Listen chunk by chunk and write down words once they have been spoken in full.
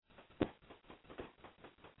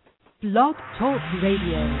Blog Talk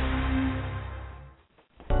Radio.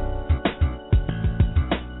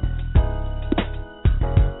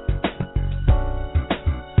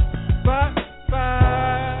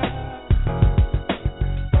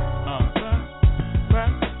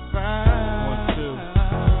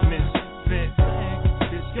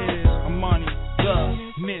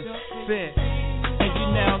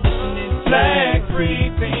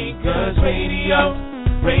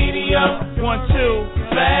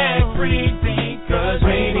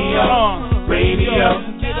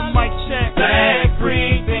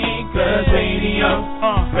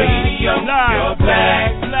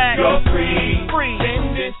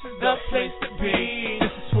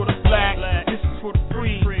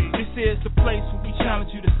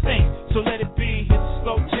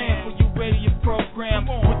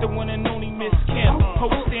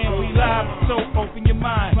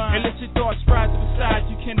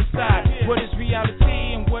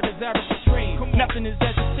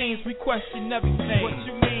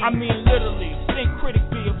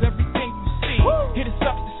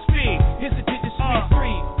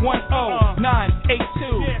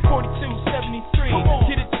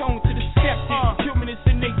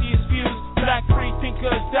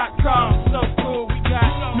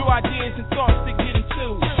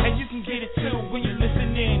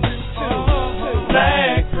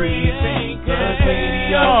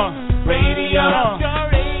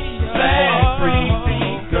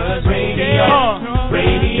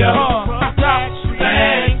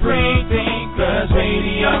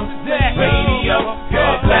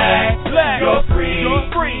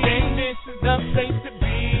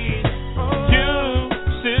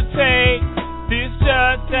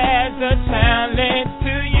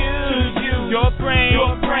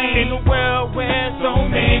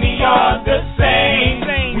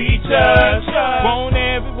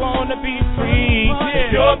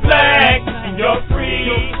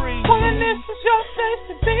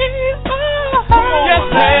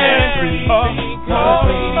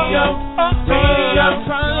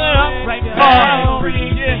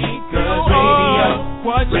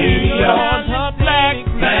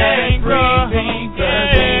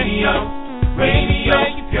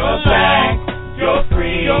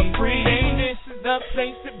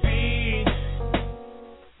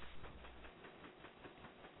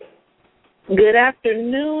 Good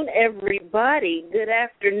afternoon, everybody. Good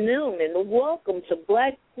afternoon, and welcome to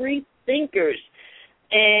Black Free Thinkers.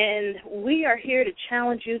 And we are here to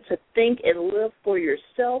challenge you to think and live for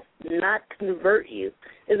yourself, not convert you.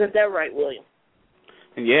 Isn't that right, William?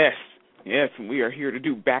 Yes. And we are here to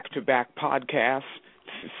do back-to-back podcasts,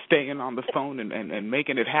 staying on the phone and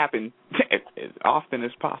making it happen as often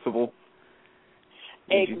as possible.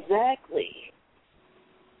 Exactly.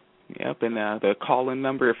 Yep, and the call-in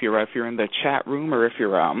number, if you're in the chat room, or if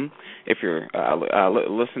you're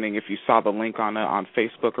listening, if you saw the link on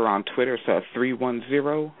Facebook or on Twitter, it's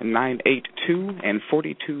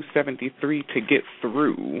 310-982-4273 to get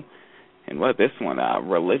through. And what this one,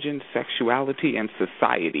 religion, sexuality, and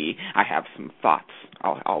society. I have some thoughts.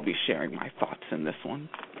 I'll be sharing my thoughts in this one.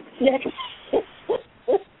 Yeah,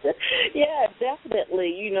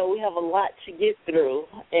 definitely. We have a lot to get through,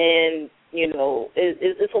 and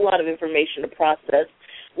it's a lot of information to process.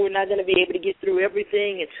 We're not going to be able to get through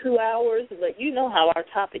everything in 2 hours, but you know how our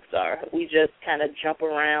topics are. We just kind of jump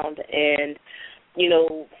around, and,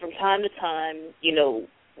 from time to time,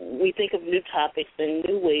 we think of new topics and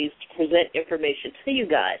new ways to present information to you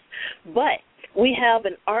guys. But we have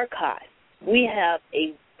an archive. We have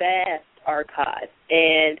a vast archive,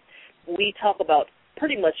 and we talk about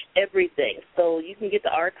pretty much everything. So you can get the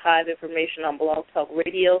archive information on Blog Talk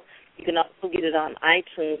Radio. You can also get it on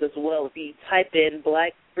iTunes as well. If you type in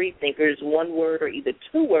Black Free Thinkers, one word or either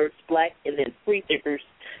two words, Black and then Free Thinkers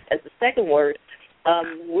as the second word,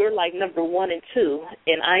 we're like number 1 and 2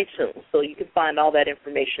 in iTunes. So you can find all that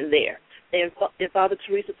information there. And Father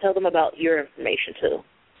Teresa, tell them about your information too.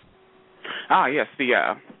 Yes,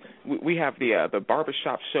 we have the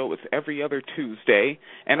barbershop show. It's every other Tuesday,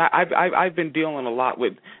 and I've been dealing a lot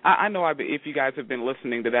with. I know if you guys have been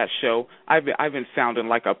listening to that show, I've been sounding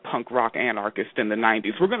like a punk rock anarchist in the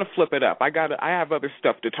 '90s. We're gonna flip it up. I have other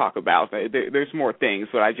stuff to talk about. There's more things,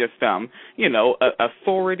 but I just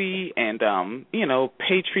authority and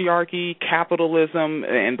patriarchy, capitalism,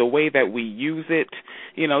 and the way that we use it.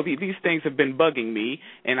 These things have been bugging me,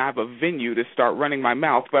 and I have a venue to start running my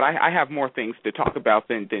mouth. But I have more things to talk about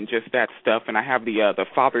than just that stuff. And I have the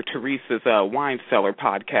Father Teresa's Wine Cellar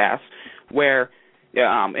podcast, where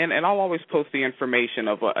Yeah, and I'll always post the information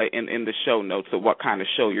of in the show notes of what kind of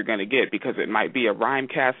show you're going to get, because it might be a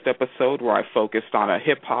Rhymecast episode where I focused on a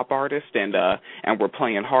hip hop artist and we're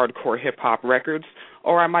playing hardcore hip hop records,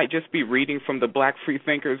 or I might just be reading from the Black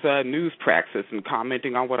Freethinkers news praxis and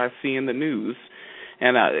commenting on what I see in the news.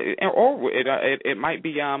 And or it might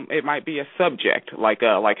be a subject like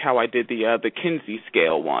how I did the Kinsey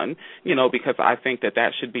scale one, because I think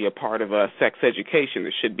that should be a part of sex education.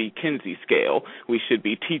 There should be Kinsey scale. We should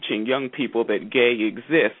be teaching young people that gay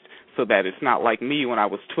exists, so that it's not like me when I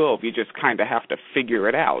was 12. You just kind of have to figure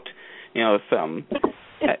it out.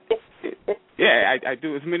 Yeah, I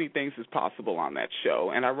do as many things as possible on that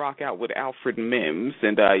show, and I rock out with Alfred Mims,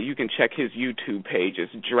 and you can check his YouTube page.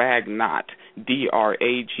 It's Dragnot,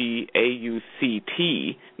 Dragauct.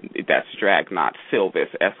 That's Dragnot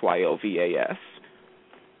Sylvis, Sylvas.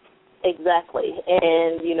 Exactly,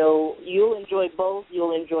 and you'll enjoy both.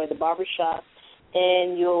 You'll enjoy the barbershop,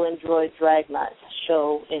 and you'll enjoy Dragnot's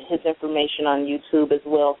show and his information on YouTube as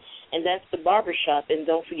well. And that's the barbershop. And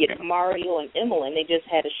don't forget Mario and Emmeline. They just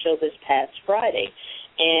had a show this past Friday,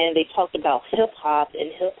 and they talked about hip-hop and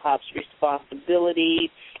hip-hop's responsibility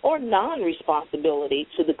or non-responsibility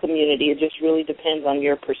to the community. It just really depends on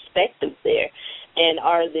your perspective there. And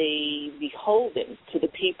are they beholden to the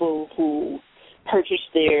people who purchase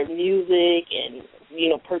their music and,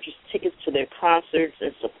 purchase tickets to their concerts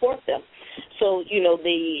and support them? So,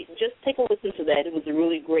 they just take a listen to that. It was a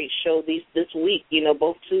really great show this week,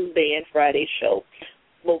 both Tuesday and Friday show,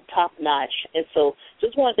 both top-notch. And so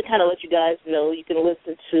just wanted to kind of let you guys know you can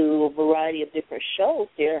listen to a variety of different shows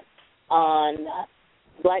here on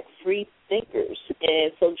Black Free Thinkers.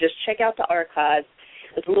 And so just check out the archives.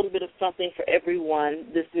 It's a little bit of something for everyone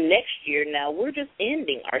this next year. Now, we're just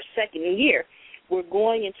ending our second year. We're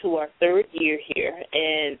going into our third year here,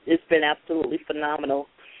 and it's been absolutely phenomenal.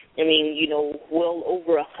 I mean, well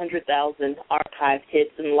over 100,000 archive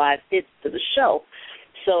hits and live hits to the show.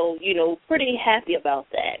 So, pretty happy about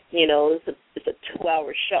that. It's a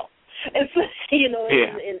 2-hour show. And so,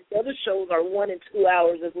 and other shows are 1 and 2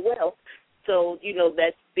 hours as well. So,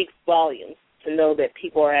 that speaks volumes to know that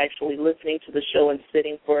people are actually listening to the show and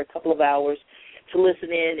sitting for a couple of hours to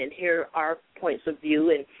listen in and hear our points of view.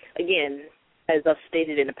 And, again, as I've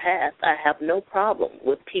stated in the past, I have no problem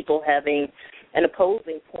with people having an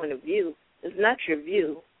opposing point of view. It's not your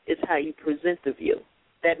view, it's how you present the view.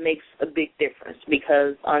 That makes a big difference,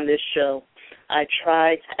 because on this show I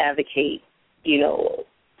try to advocate,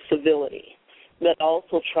 civility, but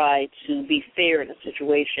also try to be fair in a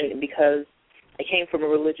situation, because I came from a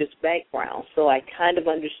religious background, so I kind of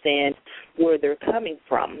understand where they're coming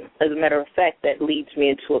from. As a matter of fact, that leads me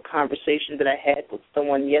into a conversation that I had with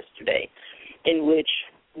someone yesterday in which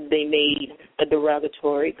they made a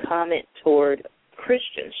derogatory comment toward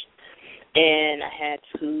Christians, and I had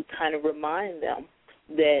to kind of remind them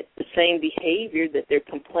that the same behavior that they're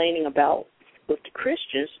complaining about with the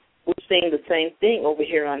Christians, we're seeing the same thing over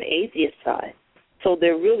here on the atheist side. So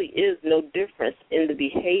there really is no difference in the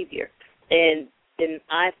behavior, and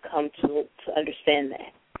I've come to understand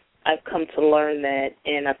that. I've come to learn that,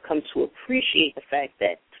 and I've come to appreciate the fact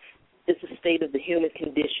that it's a state of the human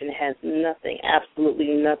condition. It has nothing, absolutely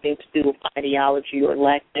nothing to do with ideology or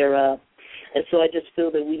lack thereof. And so I just feel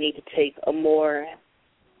that we need to take a more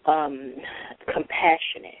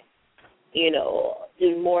compassionate,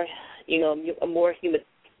 a more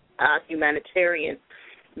humanitarian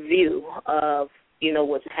view of,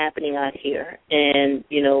 what's happening out here and,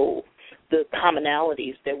 the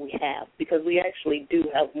commonalities that we have, because we actually do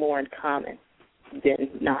have more in common than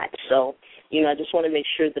not. So, I just want to make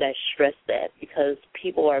sure that I stress that, because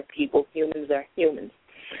people are people, humans are humans.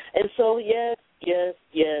 And so, yes.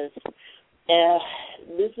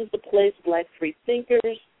 This is the place, Black Free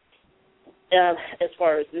Thinkers, as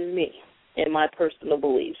far as me and my personal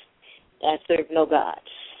beliefs. I serve no gods.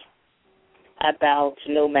 I bow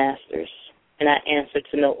to no masters, and I answer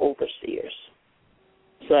to no overseers.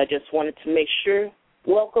 So I just wanted to make sure,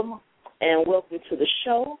 welcome to the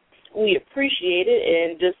show. We appreciate it,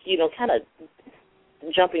 and just, kind of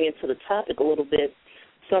jumping into the topic a little bit,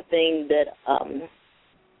 something that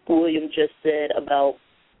William just said about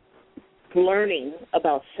learning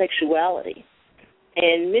about sexuality.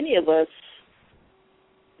 And many of us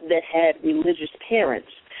that had religious parents,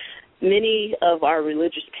 many of our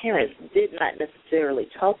religious parents did not necessarily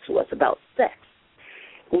talk to us about sex.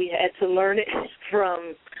 We had to learn it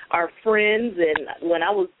from our friends, and when I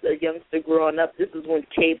was a youngster growing up, this is when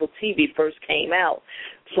cable TV first came out.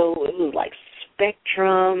 So it was like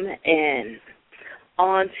Spectrum and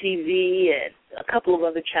On TV and a couple of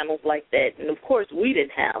other channels like that. And, of course, we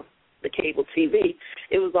didn't have the cable TV.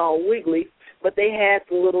 It was all wiggly. but they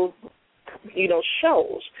had little,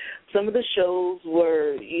 shows. Some of the shows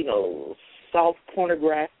were, soft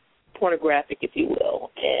pornographic, if you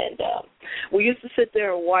will. And we used to sit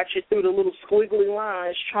there and watch it through the little squiggly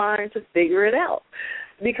lines trying to figure it out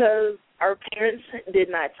because our parents did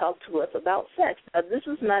not talk to us about sex. Now, this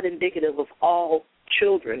is not indicative of all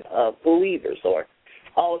children of believers or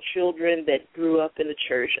all children that grew up in the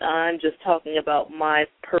church. I'm just talking about my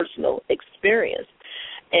personal experience.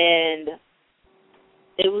 And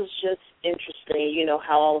it was just interesting,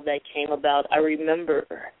 how all of that came about. I remember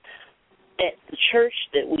at the church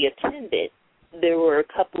that we attended, there were a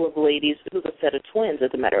couple of ladies, it was a set of twins,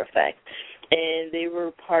 as a matter of fact, and they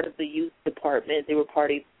were part of the youth department. They were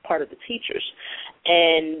part of the teachers.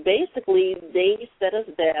 And basically, they set us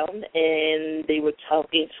down, and they were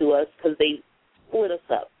talking to us because they split us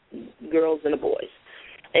up, girls and the boys.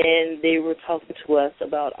 And they were talking to us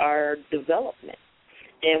about our development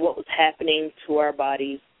and what was happening to our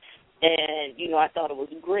bodies. And, I thought it was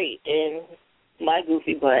great. And my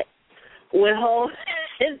goofy butt went home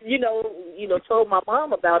and, told my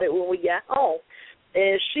mom about it when we got home.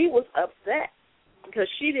 And she was upset because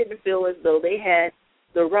she didn't feel as though they had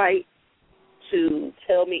the right to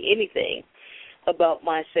tell me anything about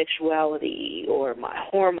my sexuality or my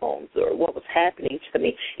hormones or what was happening to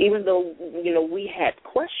me, even though, we had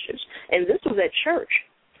questions. And this was at church.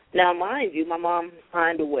 Now, mind you, my mom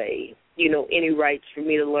signed away, any rights for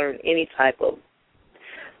me to learn any type of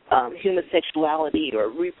human sexuality or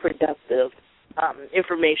reproductive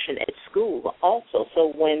information at school also.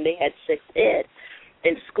 So when they had sex ed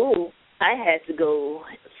in school, I had to go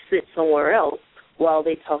sit somewhere else while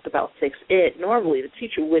they talked about sex ed. Normally, the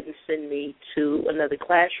teacher wouldn't send me to another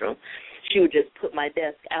classroom. She would just put my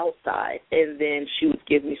desk outside, and then she would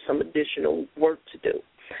give me some additional work to do.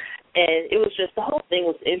 And it was just, the whole thing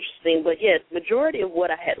was interesting. But, yes, majority of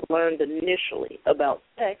what I had learned initially about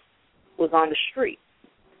sex was on the street.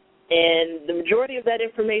 And the majority of that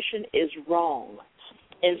information is wrong.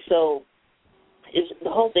 And so the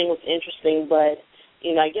whole thing was interesting. But,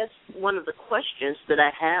 I guess one of the questions that I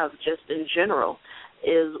have just in general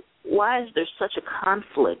is, why is there such a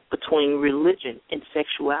conflict between religion and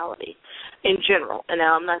sexuality in general? And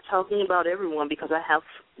now I'm not talking about everyone, because I have,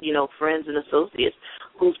 friends and associates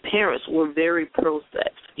whose parents were very pro-sex,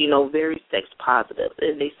 very sex positive,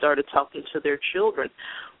 and they started talking to their children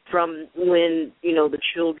from when, the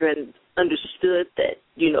children understood that,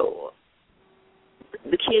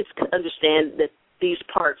 the kids could understand that these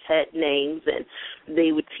parts had names, and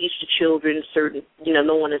they would teach the children certain,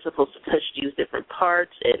 no one is supposed to touch these different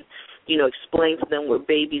parts, and, explain to them where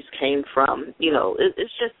babies came from.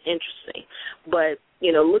 It's just interesting. But,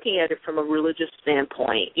 looking at it from a religious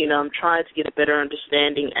standpoint, I'm trying to get a better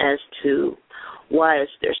understanding as to why is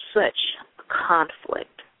there such conflict.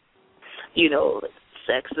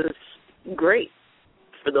 Sex is great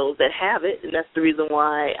for those that have it, and that's the reason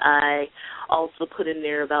why I also put in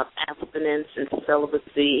there about abstinence and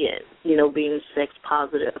celibacy and, being sex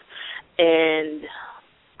positive. And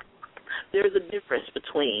there's a difference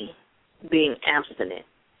between being abstinent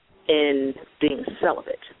and being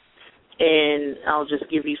celibate. And I'll just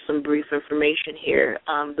give you some brief information here.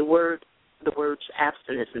 The words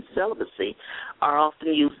abstinence and celibacy are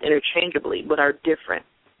often used interchangeably but are different.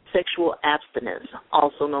 Sexual abstinence,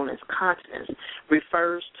 also known as continence,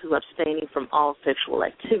 refers to abstaining from all sexual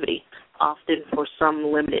activity, often for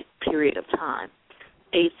some limited period of time.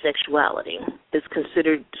 Asexuality is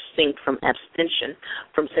considered distinct from abstention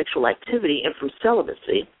from sexual activity and from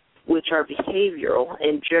celibacy, which are behavioral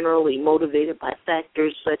and generally motivated by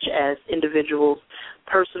factors such as individuals'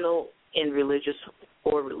 personal and religious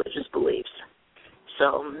beliefs.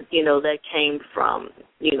 So, that came from,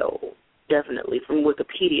 definitely from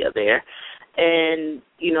Wikipedia there. And,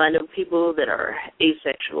 I know people that are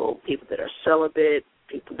asexual, people that are celibate,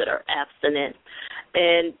 people that are abstinent,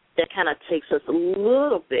 and that kind of takes us a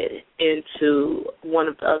little bit into one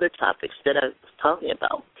of the other topics that I was talking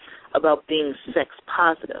about being sex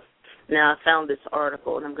positive. Now, I found this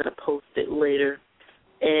article, and I'm going to post it later,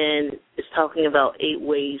 and it's talking about 8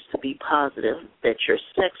 ways to be positive that you're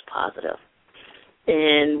sex positive.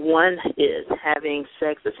 And one is having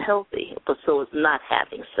sex is healthy, but so is not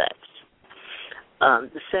having sex.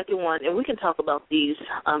 The second one, and we can talk about these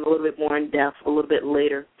a little bit more in depth a little bit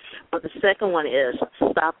later, but the second one is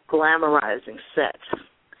stop glamorizing sex.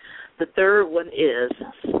 The third one is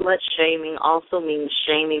slut shaming also means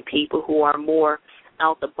shaming people who are more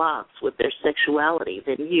out the box with their sexuality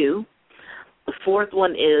than you. The fourth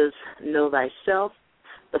one is know thyself.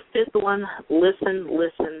 The fifth one, listen,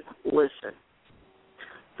 listen, listen.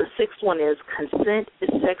 The sixth one is consent is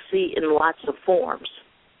sexy in lots of forms.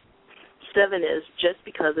 7 is just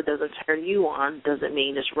because it doesn't turn you on doesn't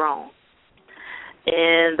mean it's wrong.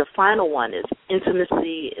 And the final one is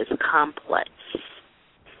intimacy is complex.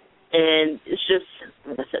 And it's just,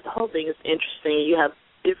 like I said, the whole thing is interesting. You have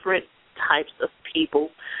different types of people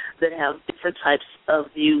that have different types of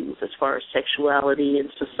views as far as sexuality and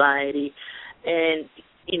society. And,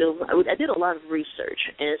 you know, I did a lot of research,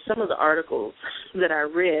 and some of the articles that I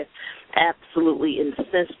read absolutely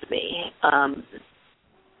incensed me,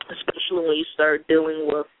 especially when you start dealing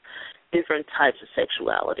with different types of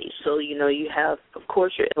sexuality. So, you know, you have, of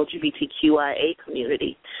course, your LGBTQIA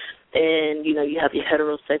community, and, you know, you have your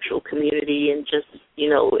heterosexual community, and just, you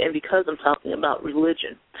know, and because I'm talking about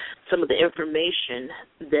religion, some of the information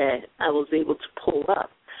that I was able to pull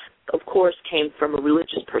up, of course, came from a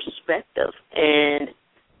religious perspective, and,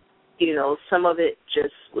 you know, some of it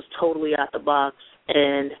just was totally out the box,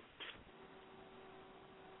 and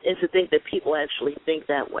to think that people actually think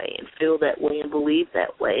that way and feel that way and believe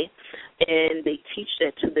that way, and they teach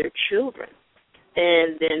that to their children,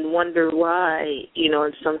 and then wonder why, you know,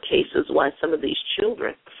 in some cases, why some of these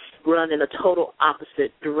children run in a total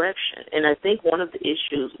opposite direction. And I think one of the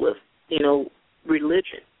issues with, you know,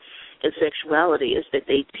 religion and sexuality is that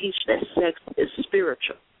they teach that sex is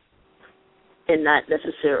spiritual and not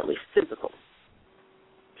necessarily physical.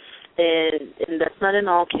 And that's not in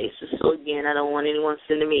all cases. So, again, I don't want anyone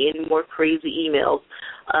sending me any more crazy emails.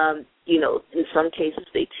 You know, in some cases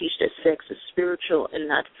they teach that sex is spiritual and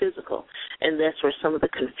not physical, and that's where some of the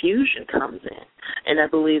confusion comes in. And I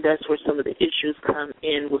believe that's where some of the issues come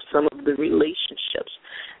in with some of the relationships.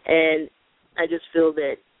 And I just feel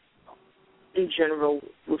that, in general,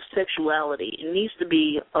 with sexuality, it needs to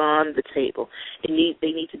be on the table. They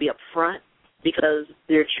need to be up front because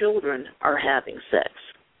their children are having sex.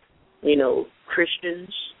 You know, Christians,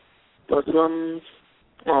 Muslims,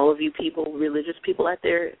 all of you people, religious people out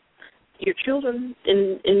there, your children,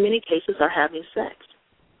 in many cases, are having sex.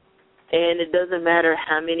 And it doesn't matter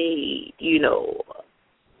how many, you know,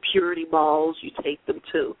 purity balls you take them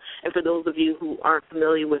to. And for those of you who aren't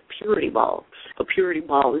familiar with purity ball, a purity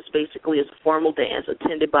ball is basically a formal dance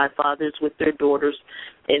attended by fathers with their daughters,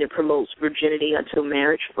 and it promotes virginity until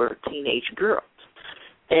marriage for teenage girls.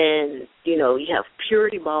 And, you know, you have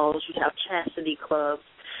purity balls, you have chastity clubs,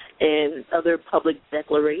 and other public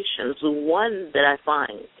declarations. The one that I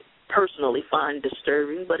personally find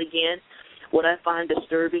disturbing, but again, what I find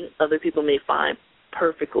disturbing, other people may find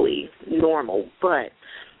perfectly normal. But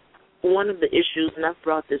one of the issues, and I've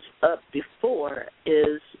brought this up before,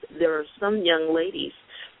 is there are some young ladies,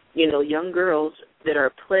 you know, young girls that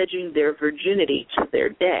are pledging their virginity to their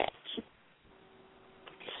dads.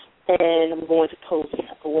 And I'm going to post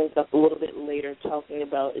a link up a little bit later talking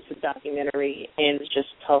about, it's a documentary, and it's just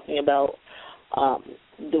talking about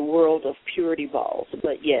the world of purity balls.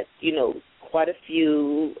 But yet, you know, quite a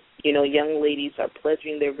few, you know, young ladies are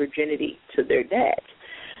pledging their virginity to their dads.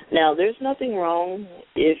 Now, there's nothing wrong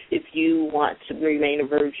if you want to remain a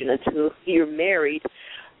virgin until you're married.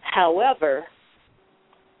 However,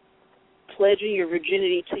 pledging your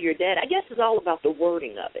virginity to your dad, I guess it's all about the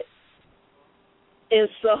wording of it. And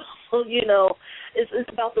so, you know, it's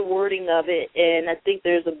about the wording of it, and I think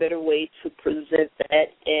there's a better way to present that.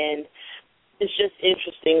 And it's just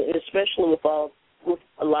interesting, and especially with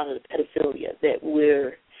a lot of the pedophilia that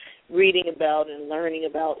we're reading about and learning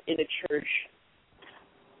about in the church.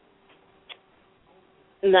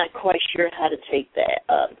 I'm not quite sure how to take that.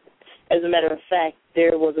 As a matter of fact,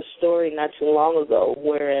 there was a story not too long ago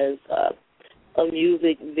whereas a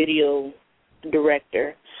music video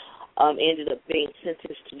director ended up being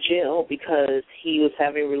sentenced to jail because he was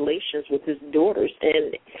having relations with his daughters,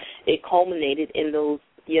 and it culminated in those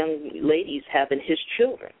young ladies having his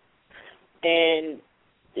children. And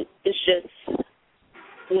it's just,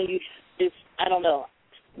 I don't know,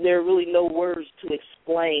 there are really no words to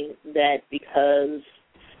explain that because,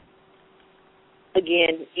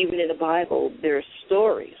 again, even in the Bible, there are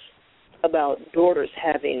stories about daughters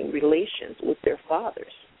having relations with their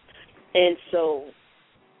fathers. And so,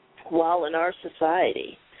 while in our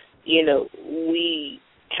society, you know, we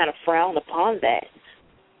kind of frown upon that,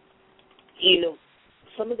 you know,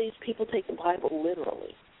 some of these people take the Bible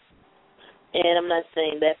literally. And I'm not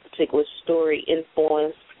saying that particular story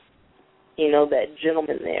influenced, you know, that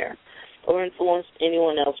gentleman there or influenced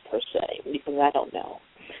anyone else per se, because I don't know.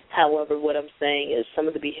 However, what I'm saying is some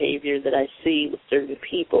of the behavior that I see with certain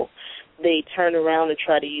people, they turn around and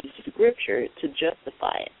try to use Scripture to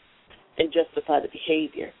justify it and justify the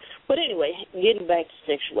behavior. But anyway, getting back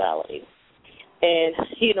to sexuality and,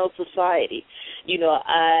 you know, society, you know,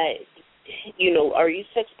 are you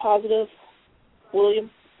sex positive,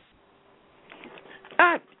 William?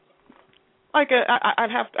 Like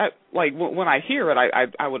I'd have to, like when I hear it,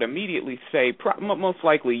 I would immediately say most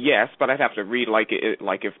likely yes, but I'd have to read like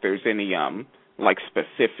if there's any like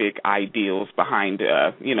specific ideals behind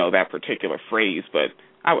that particular phrase. But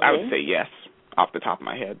I would say yes off the top of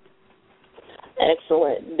my head.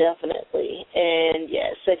 Excellent, definitely, and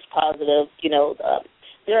sex positive.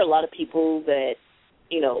 There are a lot of people that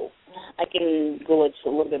I can go into a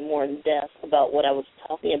little bit more in depth about what I was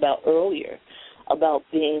talking about earlier, about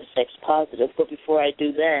being sex positive. But before I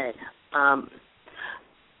do that,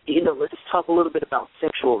 let's talk a little bit about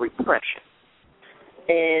sexual repression.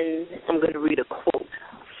 And I'm going to read a quote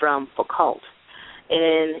from Foucault.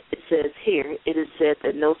 And it says here, it is said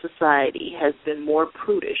that no society has been more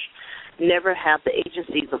prudish. Never have the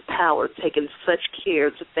agencies of power taken such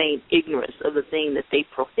care to feign ignorance of the thing that they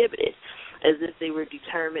prohibited, as if they were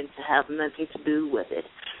determined to have nothing to do with it.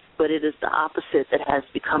 But it is the opposite that has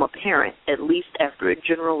become apparent, at least after a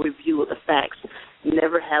general review of the facts.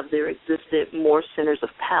 Never have there existed more centers of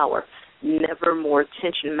power, never more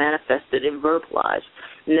tension manifested and verbalized,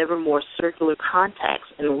 never more circular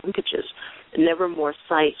contacts and linkages, never more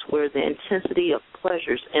sites where the intensity of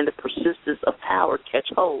pleasures and the persistence of power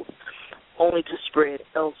catch hold, only to spread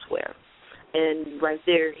elsewhere. And right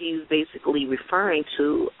there, he's basically referring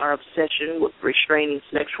to our obsession with restraining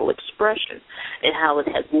sexual expression and how it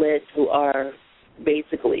has led to our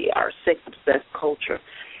sex-obsessed culture.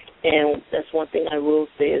 And that's one thing I will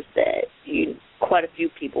say is that quite a few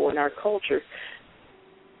people in our culture,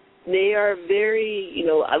 they are very,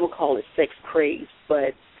 I would call it sex-crazed,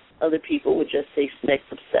 but other people would just say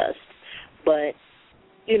sex-obsessed. But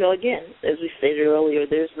again, as we stated earlier,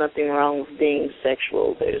 there's nothing wrong with being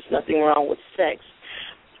sexual. There's nothing wrong with sex.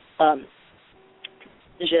 I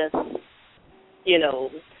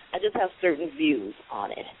just have certain views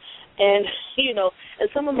on it. And, and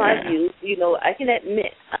some of my views, I can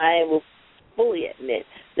admit, I will fully admit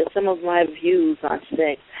that some of my views on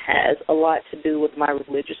sex has a lot to do with my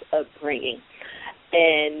religious upbringing.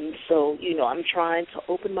 And so, I'm trying to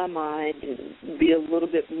open my mind and be a little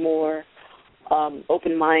bit more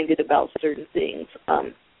open-minded about certain things.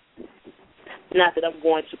 Not that I'm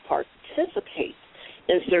going to participate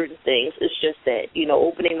in certain things. It's just that,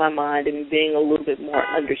 opening my mind and being a little bit more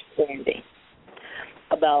understanding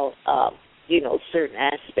about, certain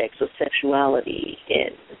aspects of sexuality.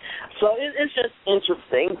 And so it's just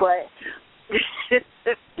interesting, but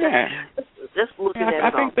just looking at it.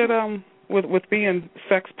 I think that with being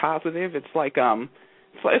sex positive, it's like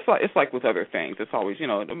it's like with other things. It's always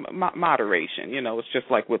moderation. It's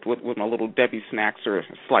just like with my little Debbie snacks or a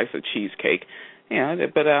slice of cheesecake.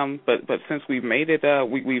 But since we've made it,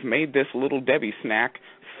 we've made this little Debbie snack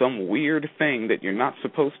some weird thing that you're not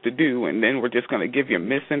supposed to do, and then we're just going to give you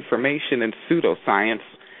misinformation and pseudoscience.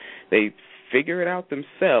 They figure it out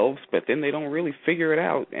themselves, but then they don't really figure it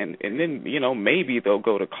out, and then maybe they'll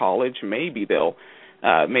go to college, maybe they'll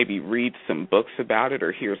maybe read some books about it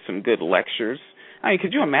or hear some good lectures. I mean,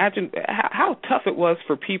 could you imagine how tough it was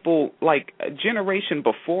for people like a generation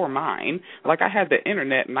before mine? Like I had the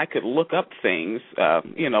internet and I could look up things, a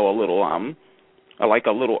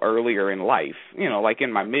little earlier in life. Like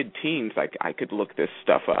in my mid-teens, I could look this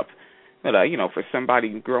stuff up. But for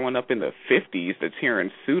somebody growing up in the 50s that's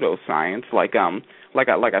hearing pseudoscience, like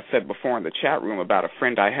I said before in the chat room about a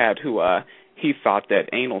friend I had who he thought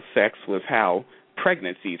that anal sex was how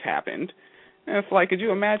pregnancies happened. And it's like, could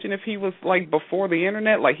you imagine if he was like before the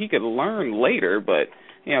internet? Like he could learn later, but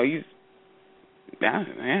I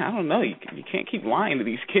don't know. You can't keep lying to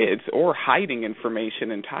these kids or hiding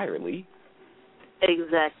information entirely.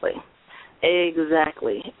 Exactly. We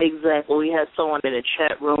had someone in the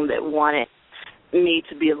chat room that wanted me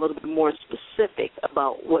to be a little bit more specific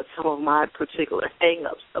about what some of my particular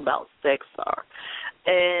hang-ups about sex are.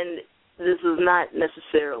 And this is not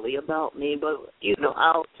necessarily about me, but,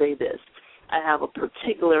 I'll say this. I have a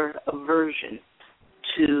particular aversion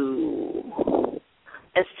to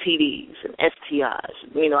STDs and STIs.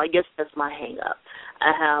 I guess that's my hang-up.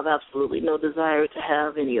 I have absolutely no desire to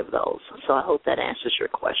have any of those. So I hope that answers your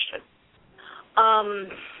question.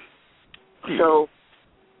 So,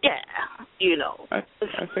 I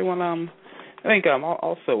say I think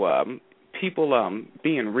also people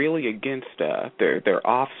being really against their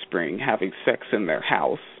offspring having sex in their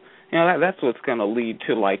house. That's what's going to lead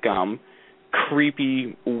to like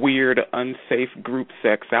creepy, weird, unsafe group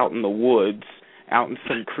sex out in the woods, out in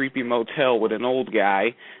some creepy motel with an old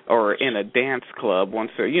guy, or in a dance club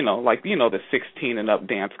once they're, the 16 and up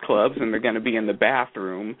dance clubs, and they're going to be in the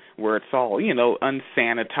bathroom where it's all,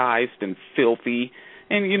 unsanitized and filthy,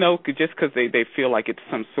 And, just because they feel like it's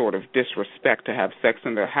some sort of disrespect to have sex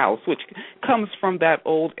in their house, which comes from that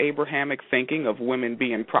old Abrahamic thinking of women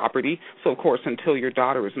being property. So, of course, until your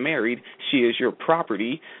daughter is married, she is your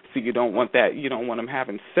property, so you don't want that. You don't want them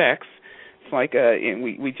having sex. It's like and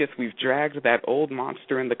we've dragged that old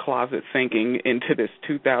monster in the closet thinking into this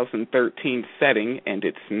 2013 setting, and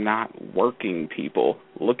it's not working, people.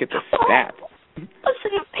 Look at the stats.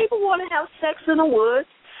 Listen, if people want to have sex in the woods,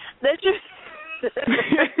 they're just...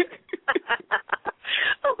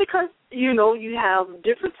 well, because, you have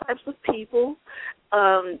different types of people.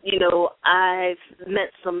 I've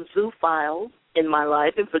met some zoophiles in my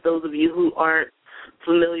life, and for those of you who aren't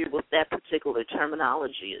familiar with that particular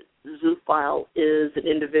terminology, zoophile is an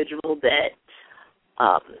individual that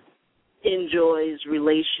enjoys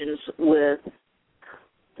relations with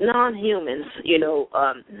non-humans,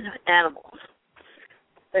 animals.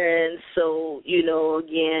 And so,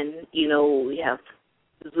 again, we have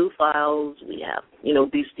zoophiles, we have,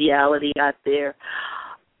 bestiality out there.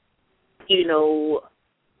 We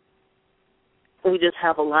just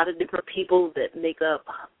have a lot of different people that make up,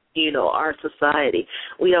 our society.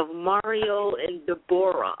 We have Mario and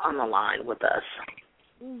Deborah on the line with us.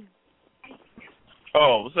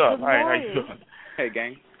 Oh, what's up? Hi, how you doing? Hey,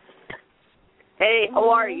 gang. Hey, how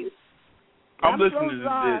are you? I'm listening to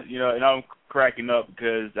this, and I'm cracking up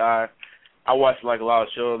because I watch like a lot of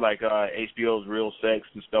shows like HBO's Real Sex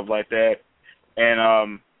and stuff like that, and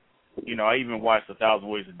I even watched 1,000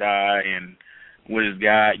 Ways to Die and with this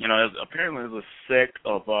guy. Apparently there's a sect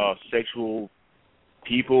of sexual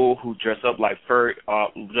people who dress up like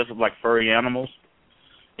furry animals,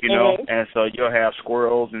 and so you'll have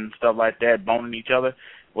squirrels and stuff like that boning each other.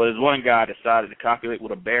 Well, there's one guy decided to copulate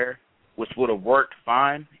with a bear, which would have worked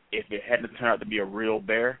fine if it hadn't turned out to be a real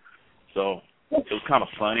bear. So it was kind of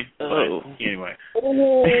funny. But anyway.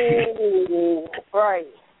 Oh, right.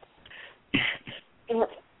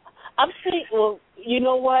 I'm saying, well, you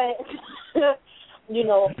know what?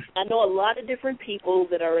 I know a lot of different people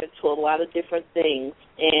that are into a lot of different things.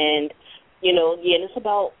 And, again, it's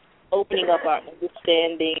about opening up our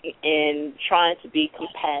understanding and trying to be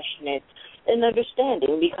compassionate and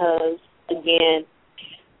understanding because, again,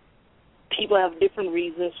 people have different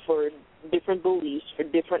reasons for different beliefs, for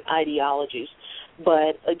different ideologies.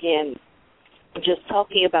 But, again, just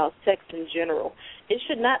talking about sex in general, it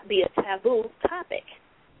should not be a taboo topic.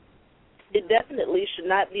 It definitely should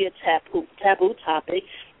not be a taboo topic.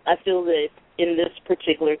 I feel that in this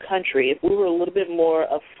particular country, if we were a little bit more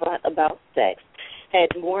upfront about sex, had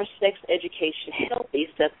more sex education, healthy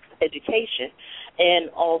sex education, and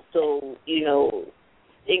also,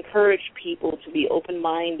 encourage people to be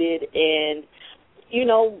open-minded. And,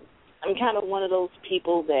 I'm kind of one of those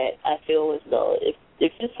people that I feel as though if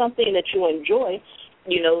it's something that you enjoy,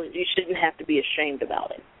 you shouldn't have to be ashamed about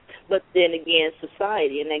it. But then again,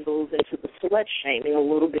 society, and that goes into the slut shaming a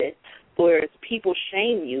little bit, whereas people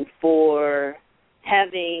shame you for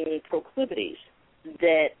having proclivities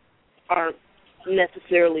that aren't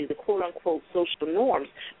necessarily the quote-unquote social norms.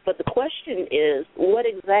 But the question is, what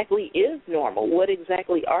exactly is normal? What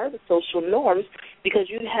exactly are the social norms? Because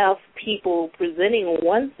you have people presenting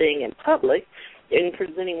one thing in public and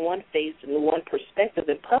presenting one face and one perspective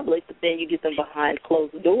in public, but then you get them behind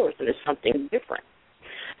closed doors and it's something different.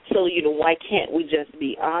 So, why can't we just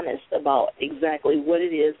be honest about exactly what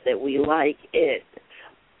it is that we like and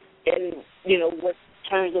what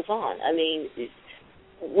turns us on? I mean,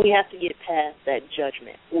 we have to get past that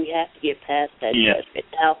judgment. We have to get past that judgment.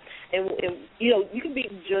 Now, and you can be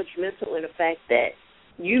judgmental in the fact that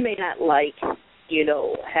you may not like,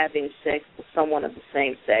 having sex with someone of the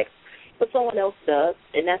same sex, but someone else does,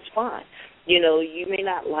 and that's fine. You may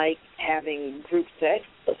not like having group sex,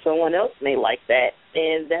 but someone else may like that,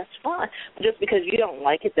 and that's fine. Just because you don't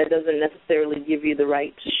like it, that doesn't necessarily give you the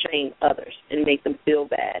right to shame others and make them feel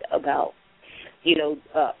bad about,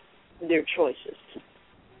 their choices.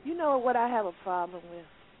 You know what I have a problem with?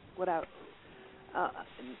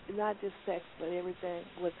 Not just sex, but everything.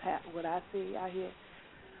 What I see out here.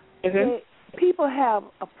 Mm-hmm. People have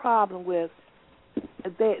a problem with.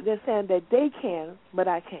 They're saying that they can, but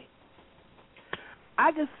I can't.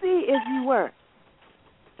 I could see if you weren't,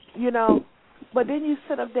 but then you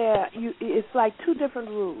sit up there. It's like two different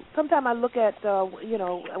rules. Sometimes I look at,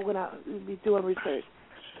 when I be doing research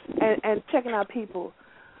and checking out people.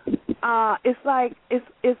 It's like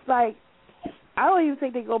I don't even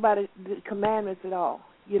think they go by the commandments at all.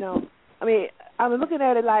 I mean, I'm looking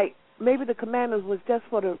at it like maybe the commandments was just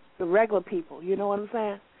for the regular people. You know what I'm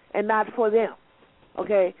saying? And not for them.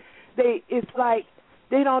 Okay, it's like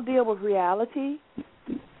they don't deal with reality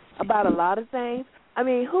about a lot of things. I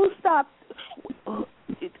mean, who stopped?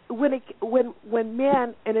 when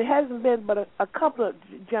men, and it hasn't been but a couple of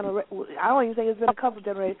generations, I don't even think it's been a couple of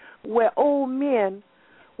generations, where old men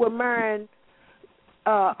were marrying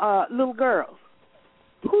little girls.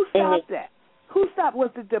 Who stopped that? Who stopped?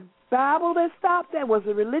 Was it the Bible that stopped that? Was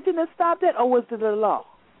it religion that stopped that, or was it the law?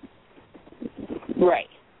 Right.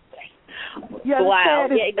 You understand? Wow.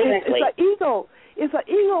 Yeah, exactly. It's an ego. It's an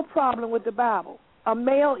ego problem with the Bible. A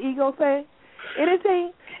male ego thing.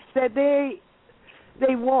 Anything that they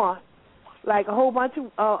want, like a whole bunch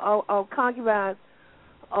of concubines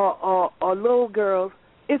or little girls,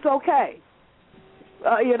 it's okay.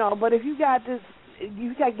 But if you got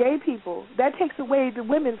gay people, that takes away the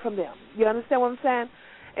women from them. You understand what I'm saying?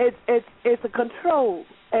 It's a control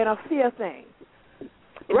and a fear thing.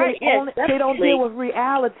 Right. They don't deal with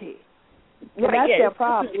reality. Right, that's their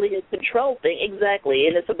problem. It's definitely a control thing, exactly,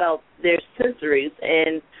 and it's about their sensories.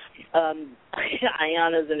 And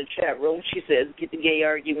Ayana's in the chat room. She says, "Get the gay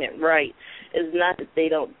argument right." It's not that they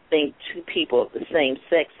don't think two people of the same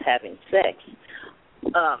sex having sex.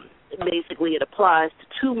 Basically, it applies to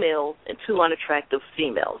two males and two unattractive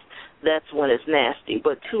females. That's when it's nasty.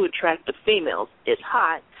 But two attractive females, it's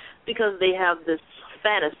hot because they have this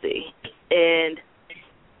fantasy, and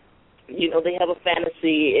they have a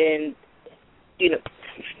fantasy and.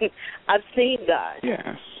 I've seen guys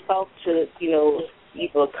talk to,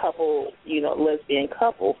 a couple, lesbian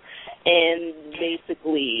couple, and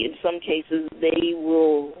basically, in some cases, they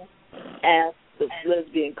will ask the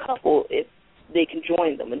lesbian couple if they can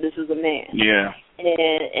join them, and this is a man. Yeah.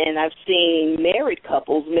 And I've seen married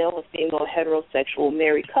couples, male and female heterosexual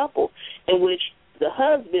married couple, in which the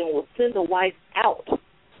husband will send the wife out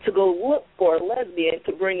to go look for a lesbian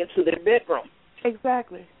to bring into their bedroom.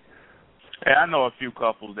 Exactly. Hey, I know a few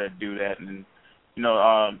couples that do that, and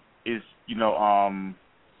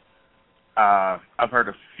I've heard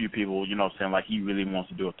a few people, saying like he really wants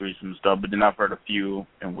to do a threesome and stuff, but then I've heard a few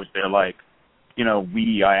in which they're like,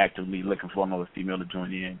 we are actively looking for another female to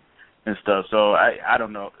join in and stuff. So I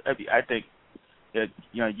don't know. I think that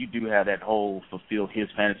you do have that whole fulfill his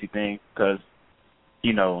fantasy thing because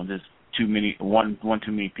there's too many one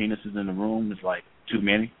too many penises in the room is like too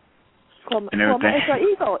many. And everything. It's an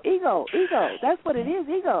ego. That's what it is,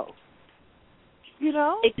 ego.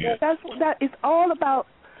 It's all about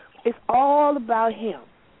him.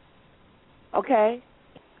 Okay?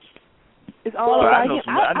 It's all about him.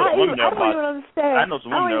 I don't even understand. I know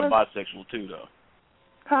some women that are bisexual too, though.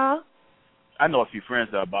 Huh? I know a few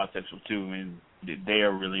friends that are bisexual too, and they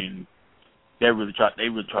really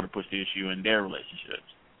try to push the issue in their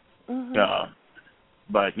relationships. Mm-hmm.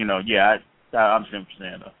 But I understand what you're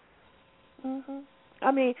saying though.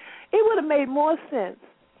 I mean, it would have made more sense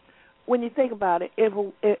when you think about it if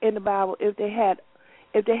in the Bible if they had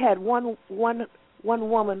one woman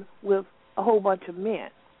with a whole bunch of men.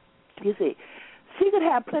 You see, she could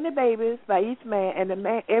have plenty of babies by each man, and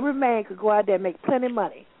every man could go out there and make plenty of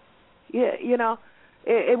money. Yeah,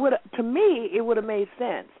 it would to me it would have made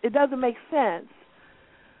sense. It doesn't make sense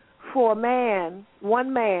for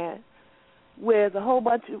one man with a whole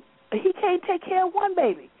bunch of he can't take care of one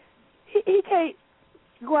baby. He can't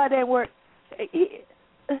go out there and work.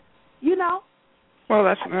 Well,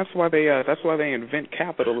 that's why they invent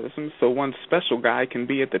capitalism, so one special guy can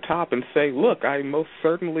be at the top and say, "Look, I most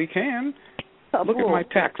certainly can. Look at my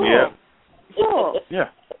tax." Yeah. Yeah.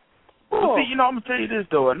 Well, see, I'm gonna tell you this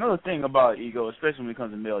though. Another thing about ego, especially when it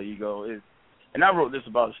comes to male ego, is, and I wrote this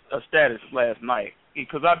about a status last night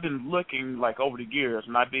because I've been looking like over the years,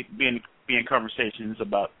 and I've been in conversations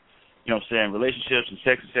about. Saying relationships and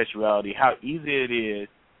sex and sexuality, how easy it is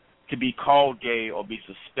to be called gay or be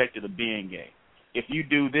suspected of being gay. If you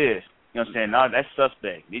do this, no, that's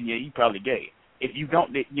suspect. Then you're probably gay. If you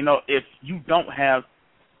don't, if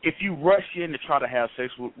you rush in to try to have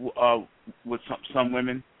sex with some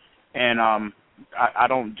women, and I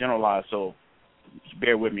don't generalize, so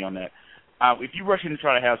bear with me on that. If you rush in to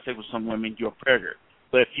try to have sex with some women, you're a predator.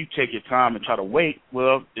 But if you take your time and try to wait,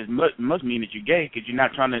 well, it must mean that you're gay because you're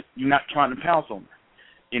not trying to pounce on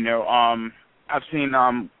them. I've seen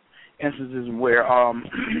instances where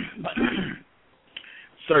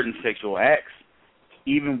certain sexual acts,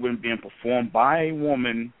 even when being performed by a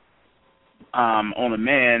woman on a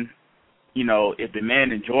man, if the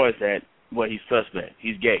man enjoys that, well, he's suspect,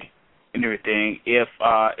 he's gay, and everything. If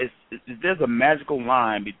there's a magical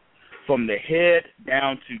line from the head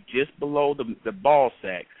down to just below the ball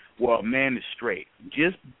sack where a man is straight.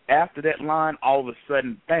 Just after that line, all of a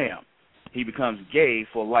sudden, bam, he becomes gay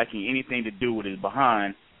for liking anything to do with his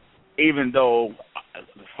behind, even though, as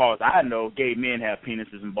far as I know, gay men have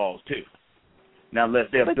penises and balls too. Now, unless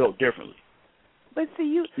they're built differently. But see,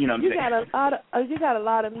 you got a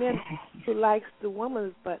lot of men who likes the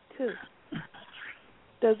woman's butt too.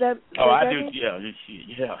 Does that? I do. Mean,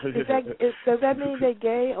 yeah. Does that mean they're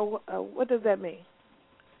gay, or what does that mean?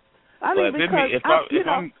 I mean, because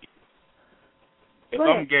if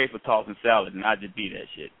I'm gay for tossing salad, then I just be that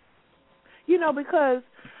shit. Because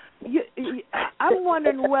I'm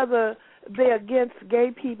wondering whether they're against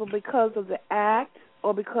gay people because of the act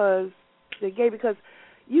or because they're gay. Because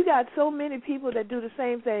you got so many people that do the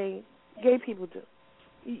same thing gay people do.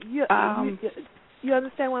 You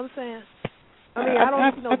understand what I'm saying? I mean,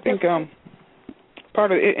 I think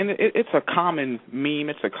part of it, and it's a common meme.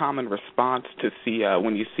 It's a common response to see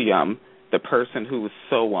when you see the person who is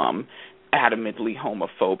so adamantly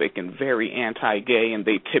homophobic and very anti-gay, and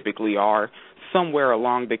they typically are somewhere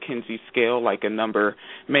along the Kinsey scale,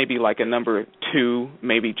 maybe like a number 2,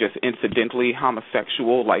 maybe just incidentally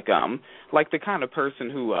homosexual, like the kind of person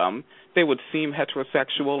who they would seem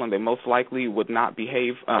heterosexual and they most likely would not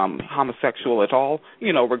behave homosexual at all,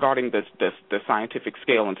 regarding the scientific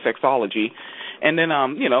scale in sexology. And then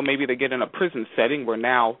maybe they get in a prison setting where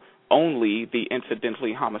now only the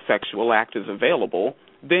incidentally homosexual act is available,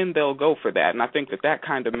 then they'll go for that. And I think that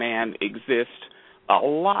kind of man exists a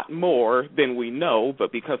lot more than we know,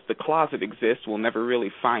 but because the closet exists, we'll never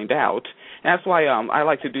really find out. And that's why I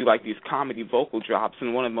like to do like these comedy vocal drops,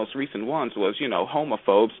 and one of the most recent ones was,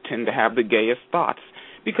 homophobes tend to have the gayest thoughts,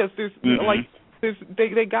 because there's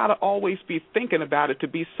they gotta always be thinking about it to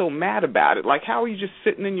be so mad about it. Like, how are you just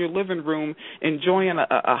sitting in your living room enjoying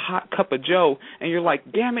a hot cup of Joe, and you're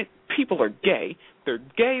like, damn it, people are gay. They're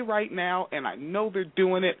gay right now, and I know they're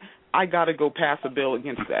doing it. I gotta go pass a bill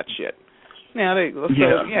against that shit. Now,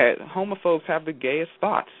 homophobes have the gayest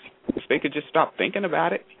thoughts. If they could just stop thinking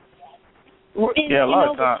about it. Well, a lot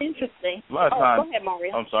of times. Interesting. A lot of times. Go ahead,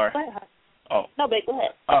 Mario. I'm sorry. Go ahead. Oh. No, babe, go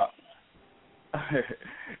ahead.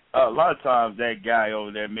 A lot of times that guy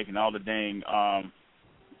over there making all the dang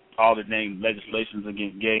legislations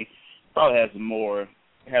against gay probably has the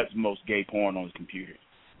most gay porn on his computer.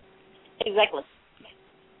 Exactly.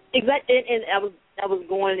 And I was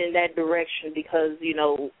going in that direction because,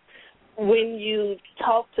 when you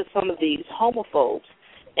talk to some of these homophobes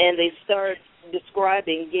and they start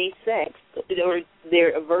describing gay sex or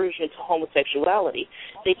their aversion to homosexuality,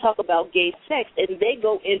 they talk about gay sex and they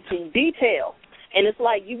go into detail. And it's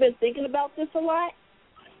like, you've been thinking about this a lot?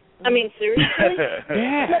 I mean, seriously?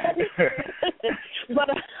 Yeah. But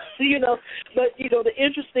the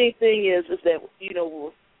interesting thing is that,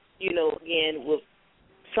 again, with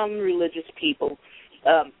some religious people,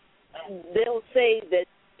 they'll say that,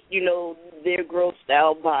 they're grossed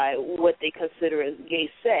out by what they consider as gay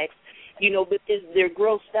sex, but they're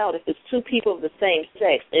grossed out if it's two people of the same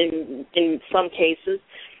sex. And in some cases,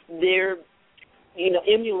 they're,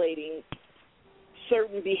 emulating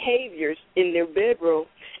certain behaviors in their bedroom,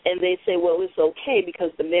 and they say, well, it's okay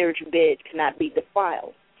because the marriage bed cannot be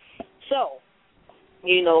defiled. So,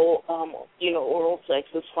 oral sex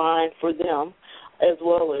is fine for them, as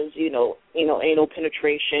well as, anal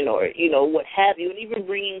penetration or, what have you, and even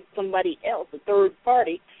bringing somebody else, a third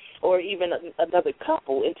party, or even another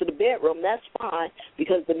couple into the bedroom, that's fine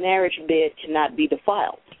because the marriage bed cannot be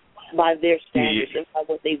defiled by their standards and by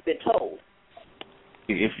what they've been told.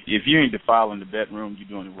 If you ain't defiling the bedroom, you're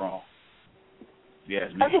doing it wrong.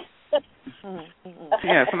 Yes, me.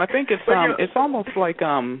 Yes, and I think it's almost like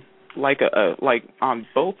on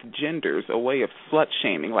both genders a way of slut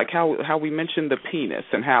shaming, like how we mentioned the penis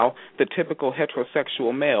and how the typical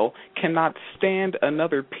heterosexual male cannot stand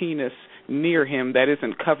another penis near him that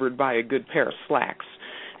isn't covered by a good pair of slacks.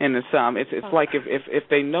 And it's like if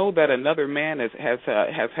they know that another man has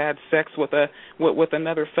had sex with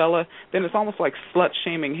another fella, then it's almost like slut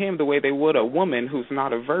shaming him the way they would a woman who's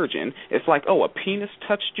not a virgin. It's like, oh, a penis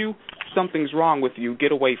touched you, something's wrong with you,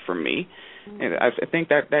 get away from me. And I think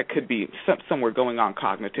that could be somewhere going on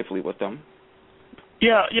cognitively with them.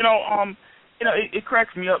 Yeah, it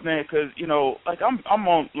cracks me up, man, because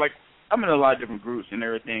I'm in a lot of different groups and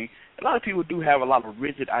everything. A lot of people do have a lot of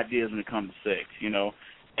rigid ideas when it comes to sex,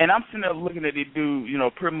 And I'm sitting there looking at this dude,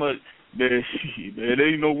 pretty much, man, shit, man, there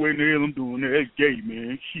ain't no way in the hell I'm doing that. That's gay,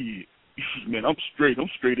 man. Shit. Man, I'm straight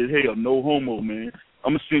as hell. No homo, man.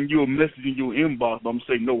 I'm going to send you a message in your inbox, but I'm going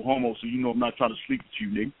to say no homo so you know I'm not trying to sleep with you,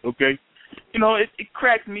 nigga, okay? It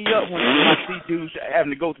cracks me up when I see dudes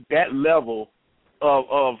having to go to that level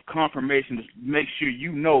of confirmation to make sure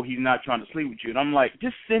he's not trying to sleep with you. And I'm like,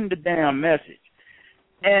 just send the damn message.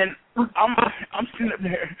 And I'm sitting up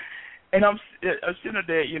there, and I'm sitting up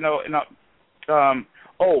there, and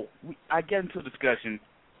I get into a discussion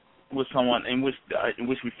with someone in which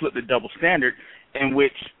we flip the double standard, in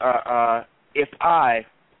which if I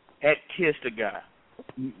had kissed a guy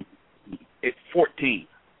at 14,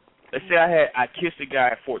 let's say I kissed a guy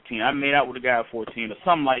at 14, I made out with a guy at 14 or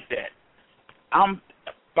something like that. I'm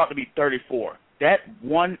about to be 34. That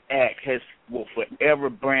one act will forever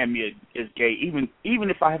brand me as gay, even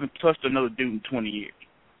if I haven't touched another dude in 20 years.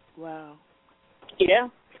 Wow. Yeah,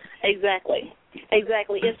 exactly.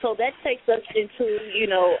 And so that takes us into,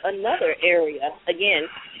 another area. Again,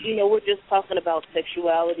 we're just talking about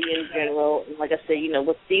sexuality in general. And like I said,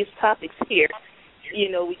 with these topics here,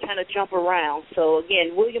 we kind of jump around. So,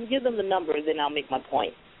 again, William, give them the number, then I'll make my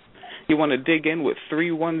point. You want to dig in with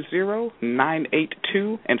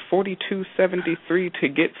 310-982 and 4273 to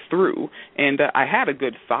get through. And I had a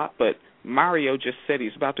good thought, but Mario just said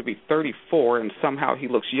he's about to be 34, and somehow he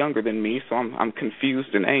looks younger than me, so I'm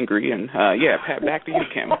confused and angry. And, Pat, back to you,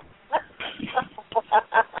 Kim.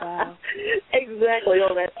 Wow. Exactly.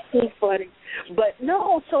 Oh, that's too funny. But,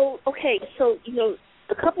 no, so, okay, so,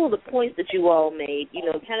 a couple of the points that you all made,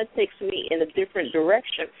 kind of takes me in a different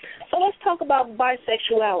direction. So let's talk about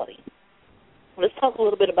bisexuality. Let's talk a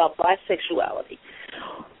little bit about bisexuality.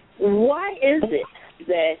 Why is it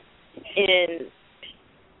that in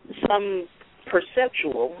some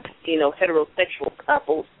perceptual, heterosexual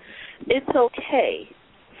couples, it's okay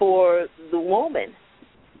for the woman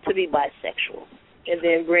to be bisexual and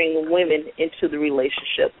then bring women into the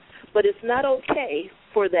relationship, but it's not okay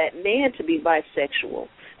for that man to be bisexual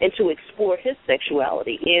and to explore his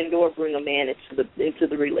sexuality and or bring a man into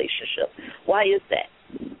the relationship? Why is that?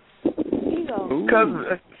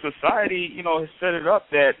 Because society, has set it up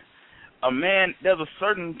that a man, there's a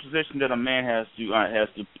certain position that a man has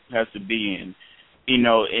to be in,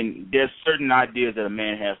 and there's certain ideas that a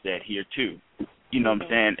man has to adhere to. You know what I'm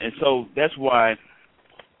saying? And so that's why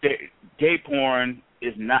gay male porn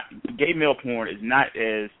is not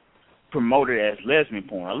as promoted as lesbian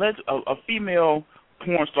porn. A female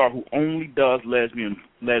porn star who only does lesbian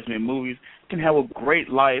movies can have a great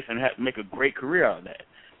life and make a great career out of that.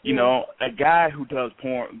 A guy who does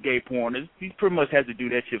gay porn, he pretty much has to do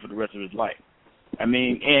that shit for the rest of his life. I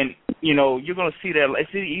mean, and you're gonna see that.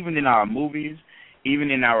 Even in our movies, even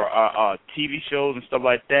in our TV shows and stuff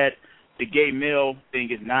like that, the gay male thing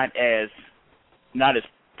is not as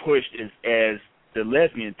pushed as the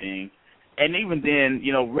lesbian thing. And even then,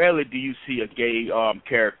 rarely do you see a gay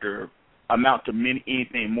character amount to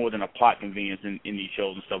anything more than a plot convenience in these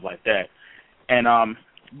shows and stuff like that. And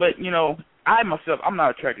but I myself, I'm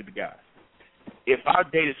not attracted to guys. If I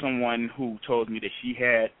dated someone who told me that she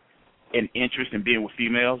had an interest in being with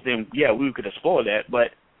females, then yeah, we could explore that.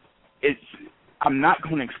 But I'm not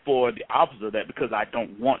going to explore the opposite of that because I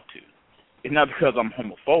don't want to. It's not because I'm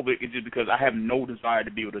homophobic. It's just because I have no desire to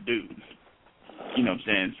be with a dude. You know what I'm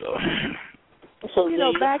saying? So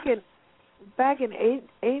back in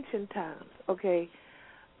ancient times, okay,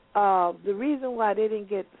 the reason why they didn't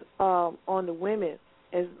get on the women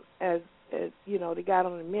as they got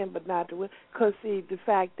on the men, but not the women, because see the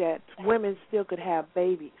fact that women still could have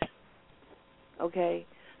babies. Okay,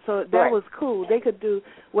 so that was cool. They could do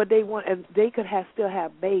what they want, and they could still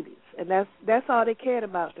have babies, and that's all they cared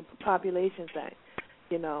about, the population thing,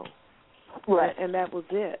 Right, and that was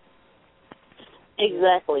it.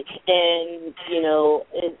 Exactly, and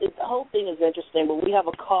the whole thing is interesting. But we have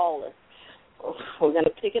a caller. We're going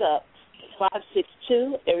to pick it up.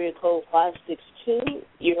 562, area code 562.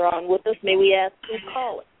 You're on with us. May we ask who's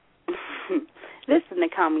calling? This is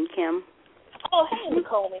Nakomi Kim. Oh, hey,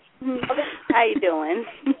 Nakomi. Okay. How you doing?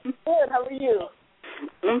 Good. How are you?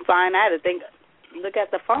 I'm fine. I had to look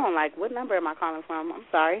at the phone, like, what number am I calling from? I'm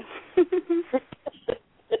sorry.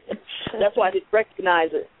 That's why I didn't recognize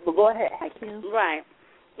it. But go ahead. Hi, Kim. Right.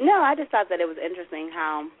 No, I just thought that it was interesting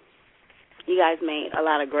how you guys made a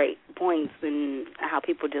lot of great points and how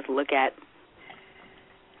people just look at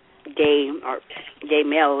gay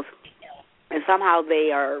males, and somehow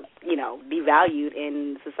they are, devalued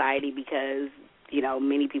in society because,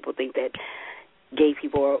 many people think that gay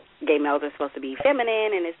males are supposed to be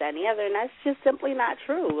feminine and this, that, and the other, and that's just simply not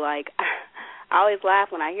true. Like, I always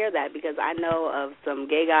laugh when I hear that because I know of some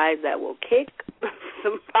gay guys that will kick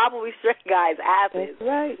some probably straight guys' asses. That's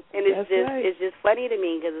right. And it's just funny to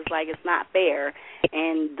me because it's like it's not fair.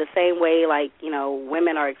 And the same way, like,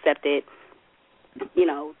 women are accepted,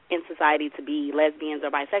 in society to be lesbians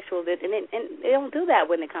or bisexuals, and they don't do that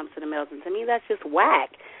when it comes to the males. And to me, that's just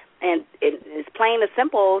whack. And it's plain and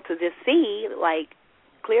simple to just see, like,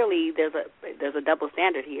 clearly there's a double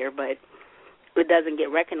standard here, but it doesn't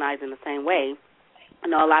get recognized in the same way. I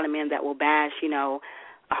know a lot of men that will bash,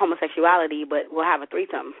 homosexuality, but will have a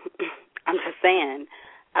threesome. I'm just saying.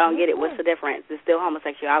 I don't get it. What's the difference? It's still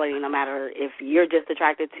homosexuality, no matter if you're just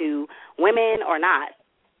attracted to women or not.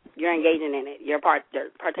 You're engaging in it. You're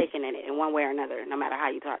partaking in it in one way or another, no matter how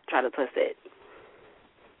you try to twist it.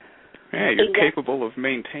 Yeah, you're capable of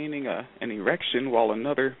maintaining an erection while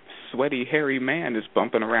another sweaty, hairy man is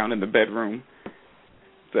bumping around in the bedroom.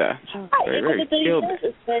 Very skilled.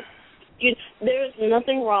 There's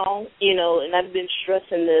nothing wrong, and I've been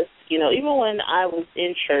stressing this, even when I was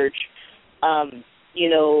in church,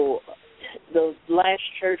 the last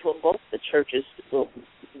church, both the churches,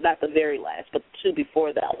 not the very last, but the two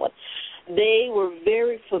before that one, they were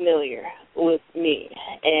very familiar with me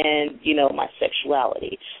and, my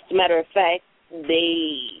sexuality. As a matter of fact,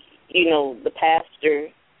 the pastor,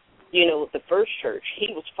 with the first church,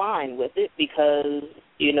 he was fine with it because,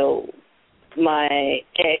 my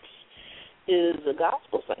ex is a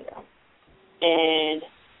gospel singer. And,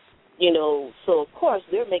 so of course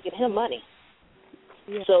they're making him money.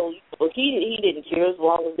 Yeah. So he didn't care as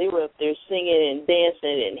long as they were up there singing and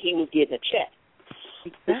dancing and he was getting a check.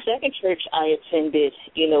 The second church I attended,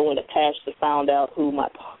 when the pastor found out who my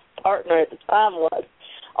partner at the time was,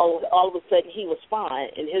 all of a sudden he was fine,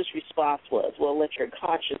 and his response was, well, let your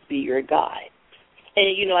conscience be your guide.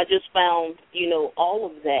 And, I just found, all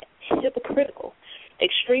of that hypocritical,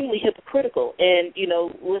 extremely hypocritical. And,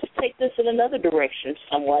 let's take this in another direction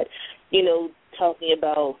somewhat, talking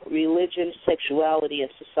about religion, sexuality,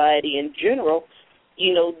 and society in general,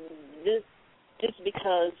 this just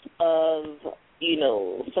because of,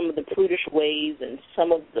 some of the prudish ways and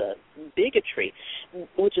some of the bigotry,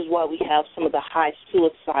 which is why we have some of the high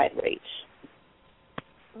suicide rates.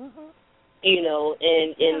 Mm-hmm. And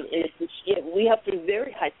we have some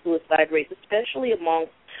very high suicide rates, especially among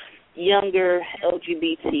younger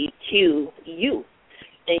LGBTQ youth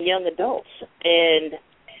and young adults. And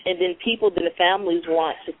then the families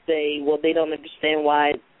want to say, well, they don't understand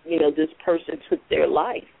why, this person took their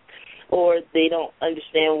life. Or they don't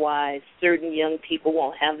understand why certain young people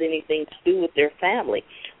won't have anything to do with their family,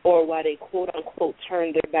 or why they, quote-unquote,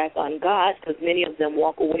 turn their back on God, because many of them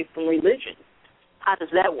walk away from religion. How does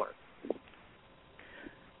that work?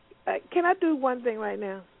 Can I do one thing right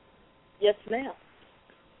now? Yes, ma'am.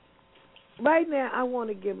 Right now, I want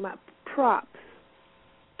to give my props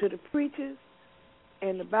to the preachers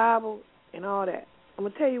and the Bible and all that. I'm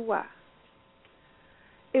going to tell you why.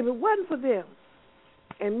 If it wasn't for them,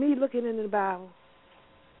 and me looking into the Bible,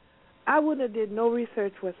 I wouldn't have did no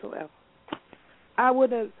research whatsoever. I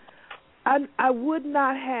would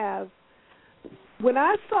not have. When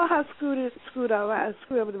I saw how screwed up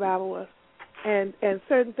the Bible was, and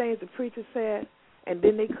certain things the preacher said, and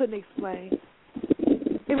then they couldn't explain.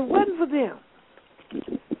 If it wasn't for them,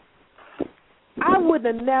 I would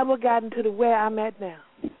have never gotten to the where I'm at now.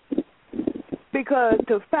 Because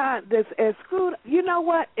to find this as screwed, you know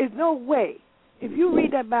what? There's no way. If you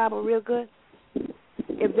read that Bible real good,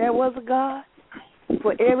 if there was a God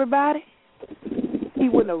for everybody, he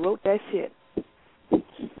wouldn't have wrote that shit.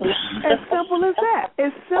 As simple as that.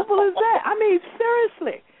 As simple as that. I mean,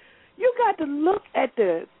 seriously. You got to look at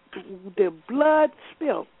the blood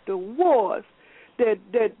spill, the wars, the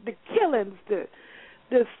killings, the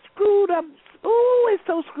screwed up. Ooh, it's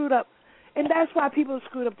so screwed up. And that's why people are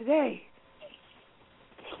screwed up today.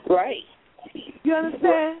 Right. You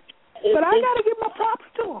understand? But I got to give my props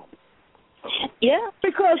to them. Yeah.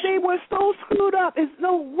 Because they were so screwed up. There's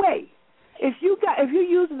no way. If you're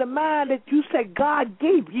using the mind that you said God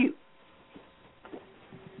gave you,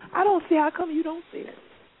 I don't see how come you don't see it.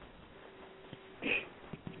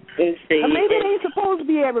 Or maybe it ain't supposed to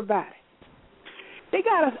be everybody. I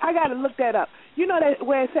gotta look that up. You know that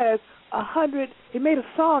where it says 100. He made a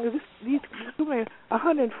song. These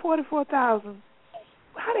 144,000.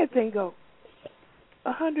 How did that thing go?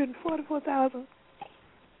 144,000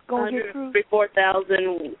 going to get through.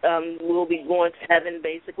 144,000 will be going to heaven.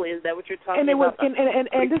 Basically, is that what you're talking about?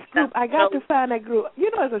 And this group, I got to find that group. You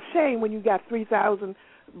know, it's a shame when you got 3,000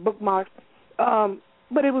 bookmarks.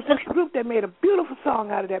 But it was this group that made a beautiful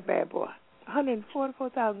song out of that bad boy.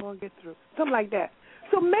 144,000 won't get through, something like that.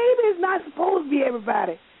 So maybe it's not supposed to be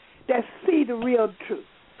everybody that see the real truth.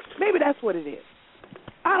 Maybe that's what it is.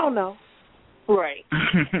 I don't know. Right.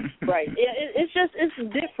 Right. It's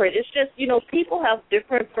different. It's just, people have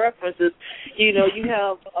different preferences. You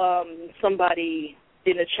have somebody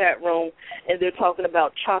in the chat room, and they're talking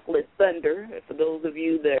about chocolate thunder. For those of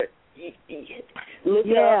you that look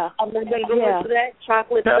up, I'm going to go into that.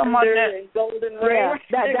 Chocolate thunder and golden rain.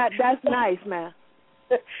 Yeah, that's nice, man.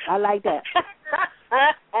 I like that.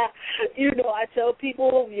 I tell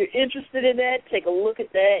people, if you're interested in that, take a look at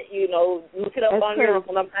that. Look it up on your own.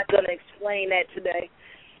 I'm not going to explain that today.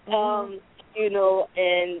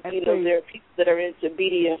 and there are people that are into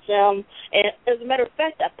BDSM. And as a matter of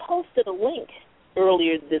fact, I posted a link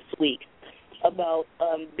earlier this week about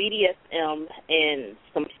BDSM and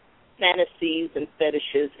some fantasies and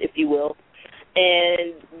fetishes, if you will.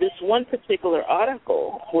 And this one particular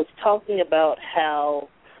article was talking about how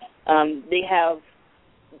they have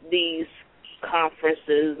these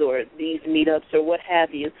conferences or these meetups or what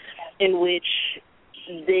have you, in which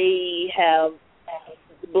they have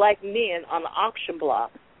black men on the auction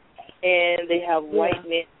block, and they have white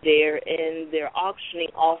men there, and they're auctioning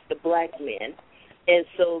off the black men. And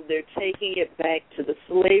so they're taking it back to the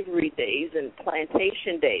slavery days and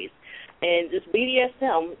plantation days. And it's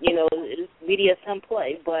BDSM, it's BDSM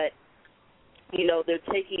play, but, they're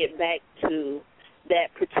taking it back to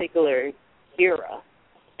that particular era.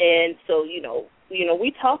 And so,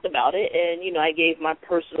 we talked about it, and, I gave my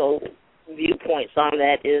personal viewpoints on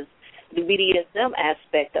that is the BDSM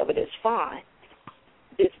aspect of it is fine.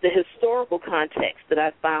 It's the historical context that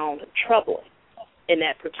I found troubling in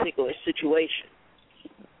that particular situation.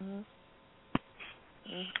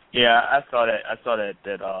 Yeah, I saw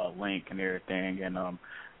that link and everything, and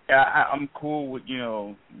I'm cool with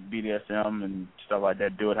BDSM and stuff like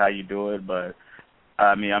that. Do it how you do it, but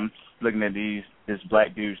I mean, I'm looking at this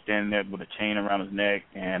black dude standing there with a chain around his neck,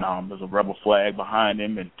 and there's a rebel flag behind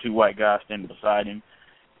him, and two white guys standing beside him.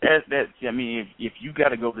 I mean, if you got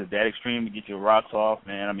to go to that extreme to get your rocks off,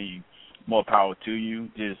 man, I mean, more power to you.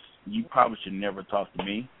 You probably should never talk to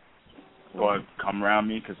me or come around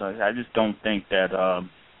me, because I just don't think that.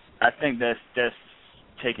 I think that's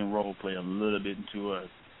taking role play a little bit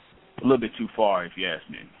too far, if you ask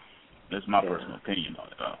me. That's my personal opinion on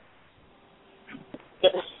it.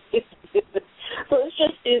 So it's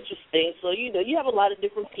just interesting. So you have a lot of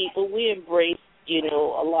different people. We embrace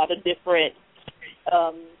a lot of different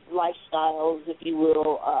lifestyles, if you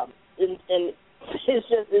will, and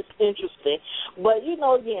it's interesting. But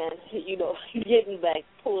again,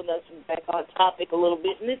 pulling us back on topic a little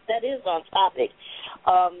bit, and that is on topic.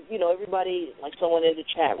 Everybody, like someone in the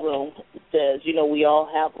chat room says, we all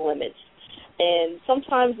have limits, and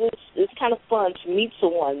sometimes it's kind of fun to meet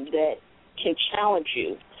someone that can challenge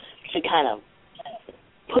you to kind of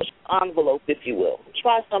push the envelope, if you will.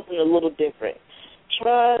 Try something a little different.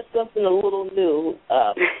 Try something a little new.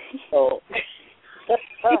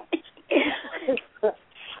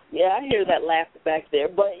 Yeah, I hear that laughter back there.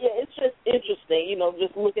 But, yeah, it's just interesting,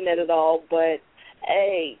 just looking at it all. But,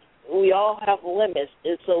 hey, we all have limits.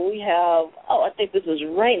 And so we have, I think this is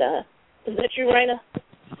Raina. Is that you, Raina?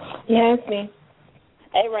 Yeah, it's me.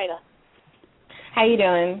 Hey, Raina. How you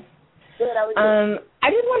doing? Good, how are you? I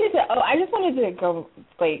just wanted to go,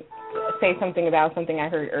 say something about something I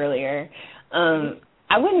heard earlier.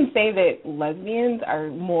 I wouldn't say that lesbians are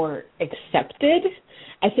more accepted.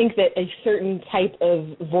 I think that a certain type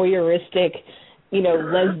of voyeuristic,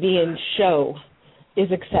 lesbian show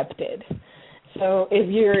is accepted. So it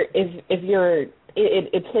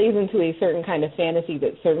plays into a certain kind of fantasy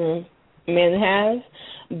that certain men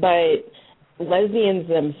have, but lesbians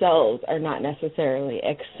themselves are not necessarily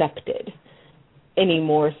accepted any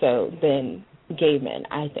more so than gay men,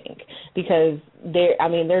 I think, because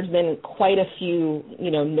there's been quite a few,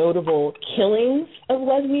 notable killings of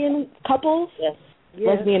lesbian couples,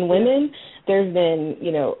 lesbian women. There's been,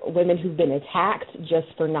 women who've been attacked just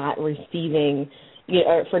for not receiving,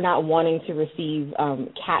 for not wanting to receive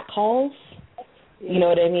cat calls, you know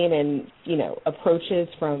what I mean, and, approaches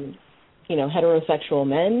from, heterosexual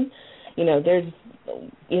men. There's,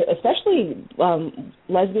 especially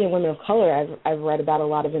lesbian women of color, I've read about a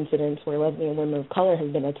lot of incidents where lesbian women of color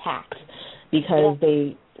have been attacked because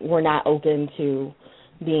they were not open to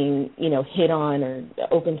being, hit on or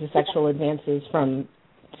open to sexual advances from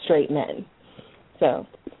straight men. So,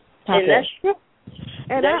 and that's true.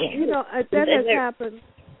 And that has happened.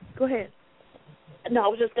 Go ahead. No, I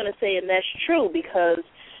was just going to say, and that's true because,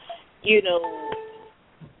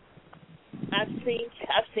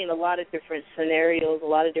 I've seen a lot of different scenarios, a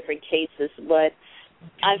lot of different cases, but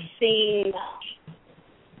I've seen,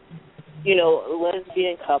 a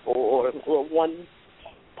lesbian couple or one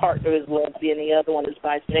partner is lesbian, the other one is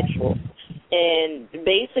bisexual, and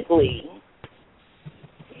basically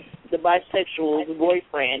the bisexual's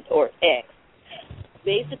boyfriend or ex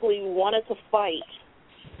basically wanted to fight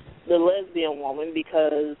the lesbian woman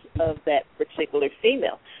because of that particular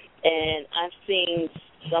female, and I've seen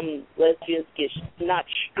some lesbians get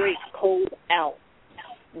knocked straight cold out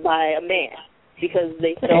by a man because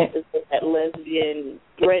they felt as if that lesbian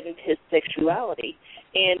threatened his sexuality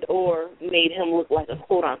and or made him look like a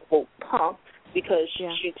quote-unquote punk because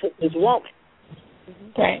she took his woman.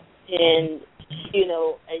 Right. And You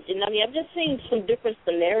know, and I mean, I've just seen some different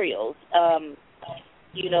scenarios.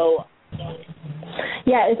 You know.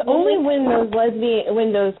 Yeah, it's only when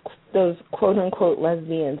those quote unquote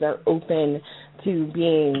lesbians are open to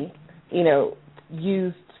being, you know,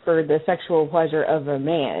 used for the sexual pleasure of a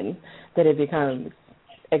man that it becomes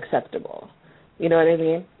acceptable. You know what I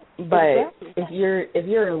mean? But if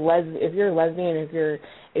you're a lesbian, if you're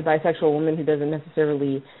a bisexual woman who doesn't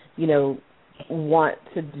necessarily, you know, want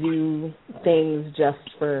to do things just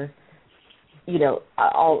for, you know,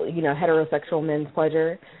 all, you know, heterosexual men's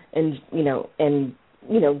pleasure and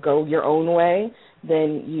go your own way,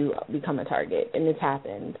 then you become a target, and it's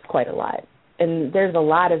happened quite a lot. And there's a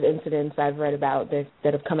lot of incidents I've read about that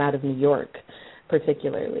have come out of New York,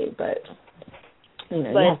 particularly. But you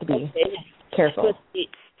have to be careful.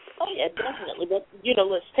 Oh yeah, definitely. But you know,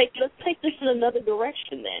 let's take this in another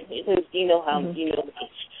direction then, because you know how you know.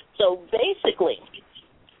 So basically,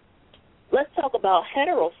 let's talk about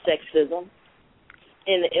heterosexism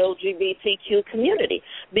in the LGBTQ community.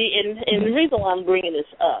 And the reason why I'm bringing this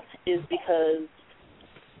up is because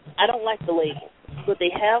I don't like the label, but they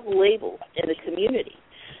have labels in the community.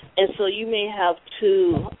 And so you may have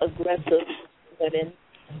two aggressive women,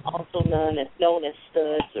 also known as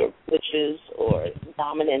studs or witches or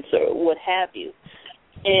dominants or what have you.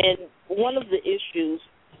 And one of the issues,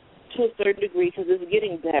 to a certain degree, because it's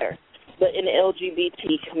getting better, but in the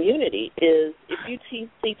LGBT community, is if you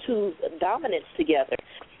see two dominants together,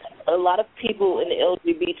 a lot of people in the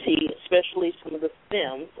LGBT, especially some of the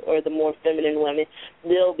femmes or the more feminine women,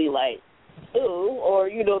 they'll be like, ooh, or,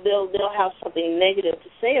 you know, they'll have something negative to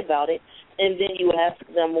say about it, and then you ask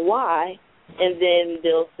them why, and then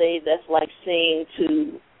they'll say that's like saying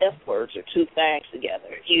two F words or two fags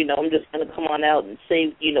together. You know, I'm just going to come on out and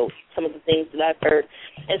say, you know, some of the things that I've heard.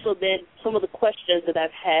 And so then some of the questions that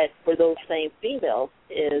I've had for those same females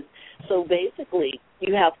is, so basically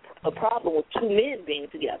you have a problem with two men being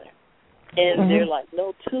together. And they're like,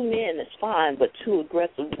 no, two men is fine, but two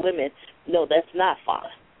aggressive women, no, that's not fine.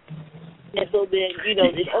 And so then, you know,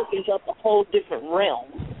 it opens up a whole different realm.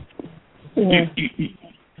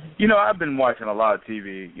 You know, I've been watching a lot of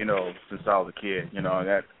TV, you know, since I was a kid. You know,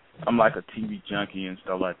 that I'm like a TV junkie and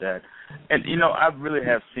stuff like that. And, you know, I really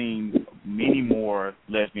have seen many more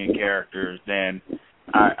lesbian characters than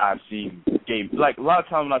I've seen gay. Like, a lot of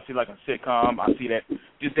times when I see, like, a sitcom, I see that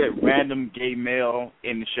just that random gay male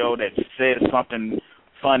in the show that says something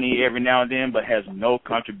funny every now and then but has no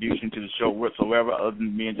contribution to the show whatsoever other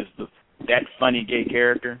than being just that funny gay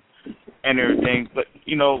character and everything. But,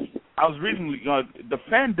 you know, I was reading, you know, the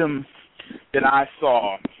fandom that I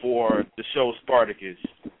saw for the show Spartacus,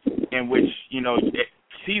 in which, you know,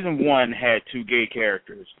 season 1 had two gay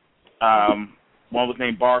characters. One was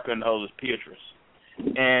named Barca and the other was Beatrice.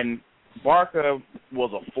 And Barca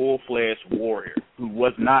was a full-fledged warrior who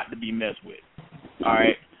was not to be messed with. All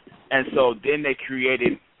right? And so then they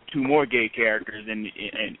created two more gay characters in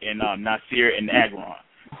Nasir and Agron.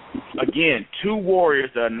 Again, two warriors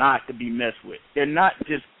that are not to be messed with. They're not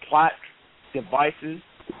just plot devices.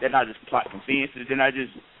 They're not just plot conveniences. They're not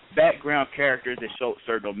just background characters that show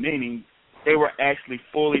certain meaning. They were actually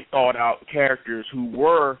fully thought out characters who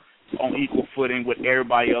were on equal footing with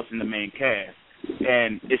everybody else in the main cast.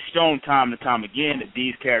 And it's shown time and time again that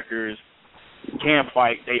these characters can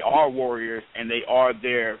fight. They are warriors, and they are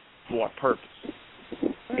there for a purpose.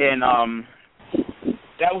 And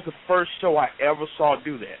that was the first show I ever saw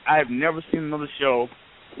do that. I have never seen another show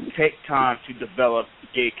take time to develop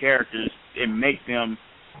gay characters and make them.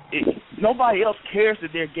 Nobody else cares that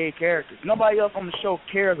they're gay characters. Nobody else on the show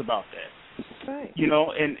cares about that. Right. You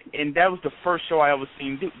know, and that was the first show I ever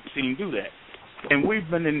seen do that. And we've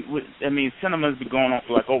been cinema's been going on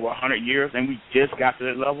for like over 100 years, and we just got to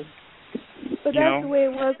that level. But that's the way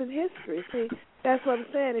it was in history. See, that's what I'm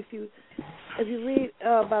saying. If you read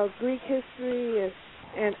about Greek history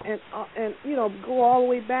and you know, go all the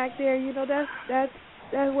way back there, you know,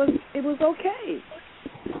 it was okay.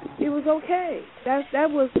 It was okay. That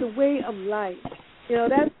was the way of life. You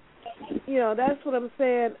know, that's what I'm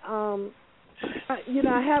saying. You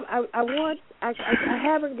know, I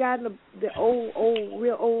haven't gotten the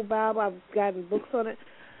real old Bible. I've gotten books on it,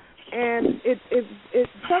 and it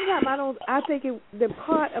sometimes I think the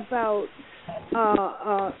part about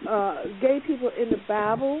gay people in the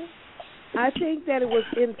Bible, I think that it was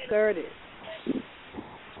inserted.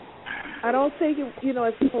 I don't think it, you know,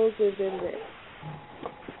 it's supposed to have been there,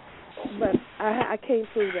 but I can't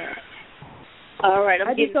prove that. All right,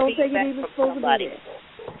 I just don't think it even supposed to be there.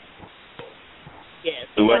 Yes,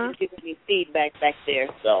 somebody's giving me feedback back there,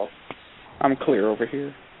 so. I'm clear over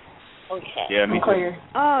here. Okay. Yeah, me too. Clear.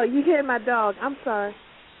 Oh, you hear my dog. I'm sorry.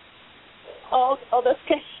 Oh, that's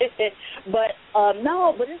good. But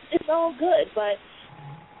no, but it's all good. But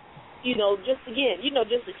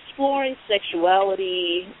just exploring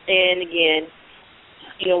sexuality, and again,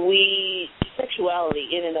 sexuality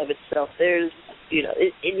in and of itself, there's,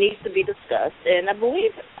 it needs to be discussed, and I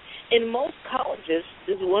believe in most colleges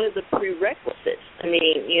is one of the prerequisites. I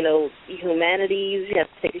mean, humanities, you have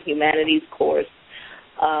to take a humanities course,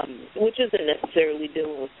 which isn't necessarily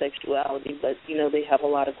dealing with sexuality, but, they have a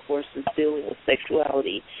lot of courses dealing with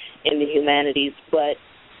sexuality in the humanities. But,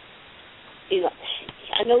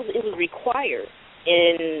 I know it was required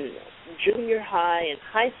in junior high and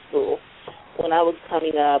high school when I was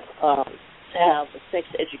coming up to have a sex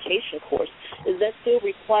education course. Is that still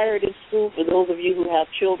required in school for those of you who have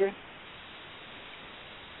children?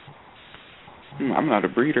 I'm not a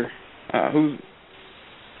breeder. Who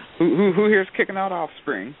here's kicking out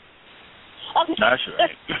offspring? Okay. That's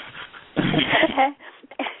right.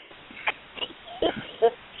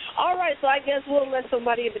 All right, so I guess we'll let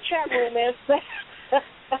somebody in the chat room answer.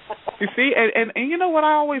 You see, and you know what?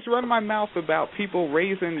 I always run my mouth about people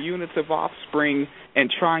raising units of offspring and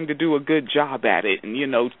trying to do a good job at it, and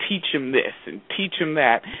teach them this and teach them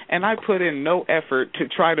that. And I put in no effort to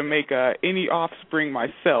try to make any offspring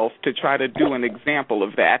myself to try to do an example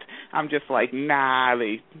of that. I'm just like, nah,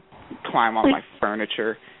 they climb on my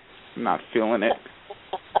furniture. I'm not feeling it.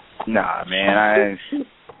 Nah, man,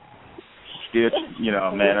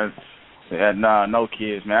 no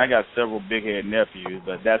kids, man. I got several big-head nephews,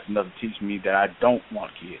 but that's enough to teach me that I don't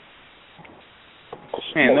want kids.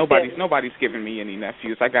 Man, nobody's giving me any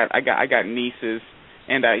nephews. I got nieces,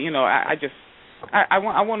 and I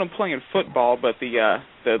want them playing football, but the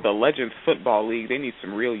Legends Football League, they need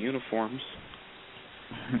some real uniforms.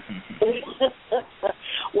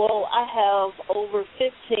 Well, I have over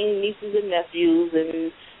 15 nieces and nephews,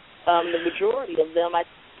 and the majority of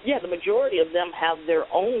them have their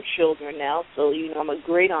own children now, so, I'm a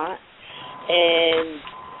great aunt. And,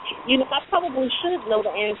 I probably should know the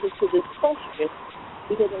answer to this question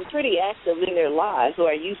because I'm pretty active in their lives, or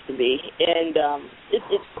I used to be. And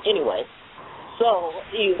anyway. So,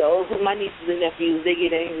 my nieces and nephews, they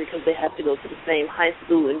get angry because they have to go to the same high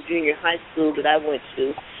school and junior high school that I went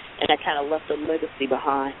to, and I kind of left a legacy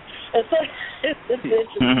behind. And so it's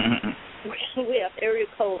interesting. We have area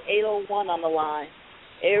code 801 on the line.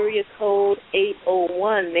 Area code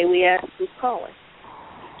 801. May we ask who's calling?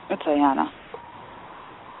 It's Ayana.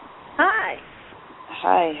 Hi.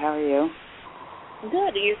 Hi, how are you?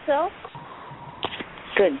 Good. And yourself?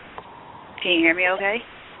 Good. Can you hear me okay?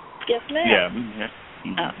 Yes, ma'am.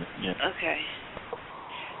 Yeah. Yeah. Okay.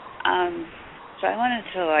 So I wanted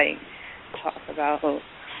to, talk about,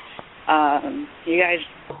 you guys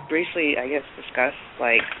briefly, I guess, discussed,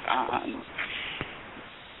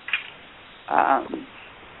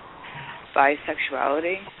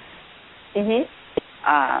 bisexuality. Mhm.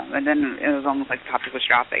 And then it was almost like the topic was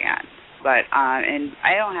dropped again. But and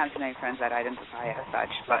I don't have too many friends that identify as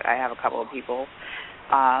such, but I have a couple of people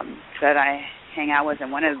that I hang out with,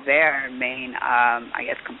 and one of their main,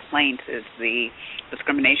 complaints is the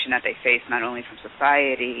discrimination that they face not only from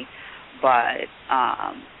society, but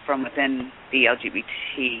from within the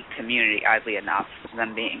LGBT community, oddly enough,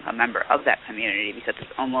 them being a member of that community, because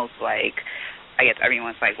it's almost like, I guess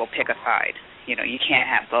everyone's like, well, pick a side. You can't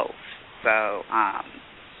have both. So, I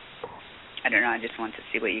don't know, I just wanted to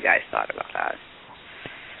see what you guys thought about that.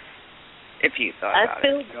 If you thought about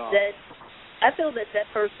it at all. I feel that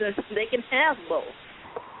person, they can have both.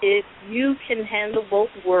 If you can handle both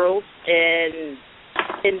worlds and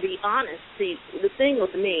be honest. See, the thing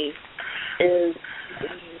with me is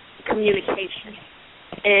communication.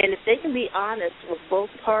 And if they can be honest with both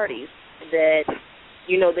parties that,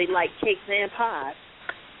 they like cakes and pies,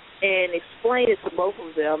 and explain it to both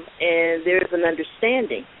of them, and there's an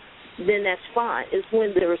understanding, then that's fine. It's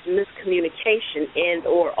when there is miscommunication and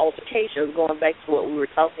or altercations, going back to what we were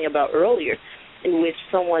talking about earlier, in which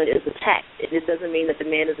someone is attacked. It doesn't mean that the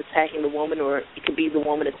man is attacking the woman, or it could be the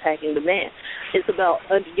woman attacking the man. It's about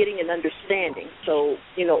getting an understanding. So,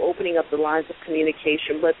 opening up the lines of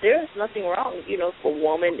communication. But there's nothing wrong, if a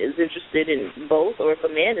woman is interested in both, or if a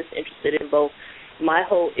man is interested in both. My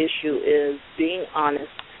whole issue is being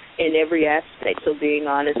honest in every aspect. So being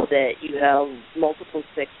honest that you have multiple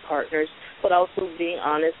sex partners, but also being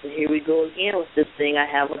honest, and here we go again with this thing I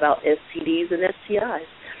have about STDs and STIs.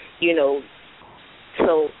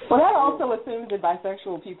 So, well, that also assumes that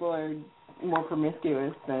bisexual people are more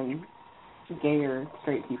promiscuous than gay or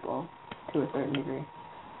straight people to a certain degree.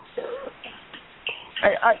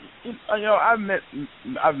 I've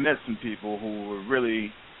met some people who were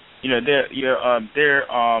really, they're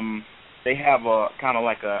they have a kind of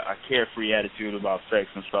like a carefree attitude about sex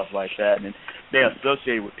and stuff like that, and they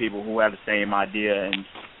associate with people who have the same idea and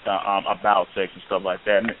about sex and stuff like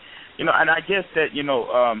that. And, you know, and I guess that, you know,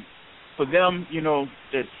 for them, you know,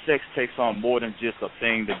 that sex takes on more than just a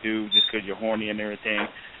thing to do just because you're horny and everything.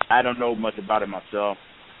 I don't know much about it myself,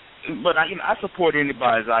 but I support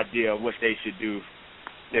anybody's idea of what they should do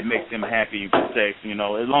that makes them happy with sex. You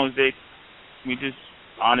know, as long as we just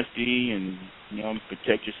honesty and, you know,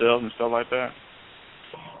 protect yourself and stuff like that.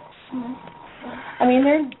 I mean,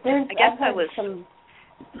 there's. I guess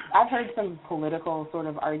I've heard some political sort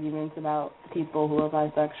of arguments about people who are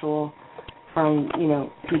bisexual from, you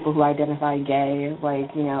know, people who identify gay.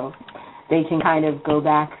 Like, you know, they can kind of go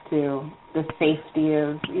back to the safety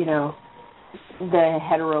of, you know, the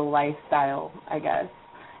hetero lifestyle, I guess.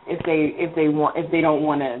 If they don't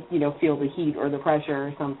want to, you know, feel the heat or the pressure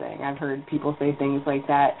or something. I've heard people say things like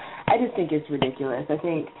that. I just think it's ridiculous. I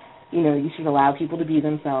think, you know, you should allow people to be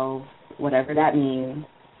themselves, whatever that means.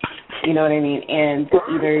 You know what I mean? And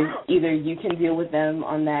either you can deal with them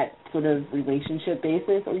on that sort of relationship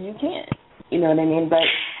basis, or you can't. You know what I mean? But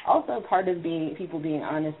also part of people being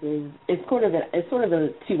honest is it's sort of a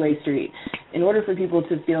two-way street. In order for people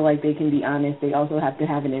to feel like they can be honest, they also have to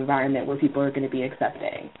have an environment where people are going to be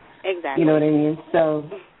accepting. Exactly. You know what I mean? So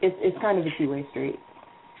it's kind of a two-way street.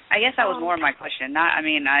 I guess that was more my question.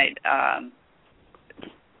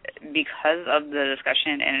 Because of the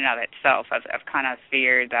discussion in and of itself, I've kind of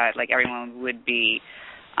feared that like everyone would be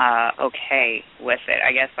okay with it.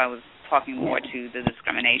 I guess I was talking more to the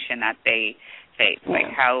discrimination that they face.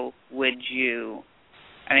 Like, how would you?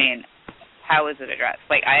 I mean, how is it addressed?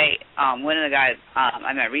 Like, one of the guys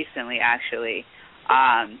I met recently actually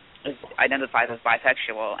identifies as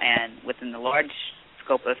bisexual, and within the large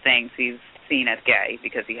scope of things, he's seen as gay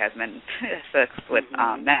because he has sex with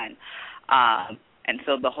men. And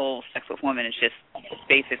so the whole sex with women is just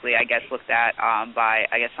basically, I guess, looked at by,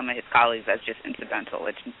 I guess, some of his colleagues as just incidental.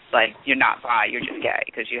 It's like, you're not bi, you're just gay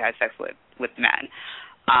because you had sex with men.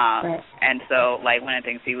 Right. And so, like, one of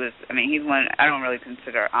the things he's one, I don't really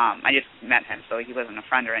consider, I just met him, so he wasn't a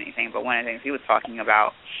friend or anything, but one of the things he was talking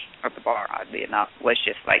about at the bar, oddly enough, was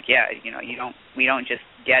just like, yeah, you know, we don't just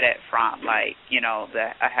get it from, like, you know,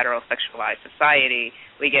 a heterosexualized society.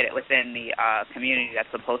 We get it within the community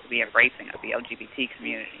that's supposed to be embracing of the LGBT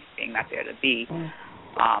community, being that they're to be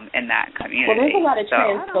in that community. Well, there's a lot of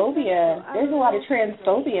transphobia. There's a lot of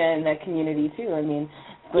transphobia in that community too. I mean,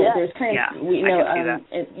 there's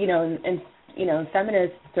in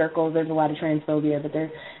feminist circles, there's a lot of transphobia, but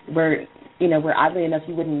where oddly enough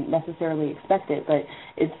you wouldn't necessarily expect it, but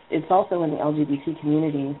it's also in the LGBT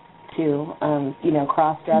community too. You know,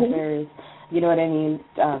 cross-dressers. You know what I mean?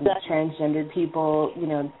 Transgendered people, you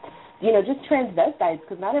know, just transvestites,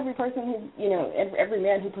 because not every person every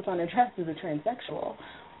man who puts on a dress is a transsexual.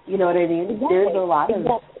 You know what I mean? Exactly.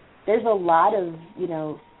 There's a lot of, you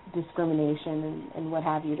know, discrimination and what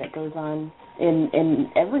have you that goes on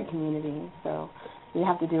in every community. So we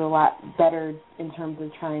have to do a lot better in terms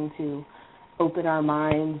of trying to open our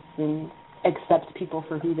minds and accept people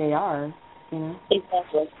for who they are, you know?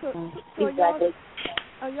 Exactly. So exactly.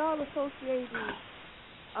 Are y'all associating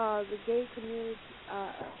the gay community?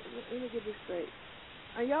 Let me get this straight.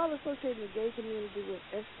 Are y'all associating the gay community with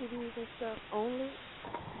STDs and stuff only?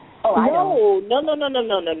 Oh, I don't.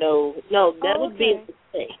 No. That would be a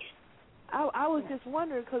mistake. I was just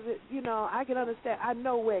wondering because, you know, I can understand. I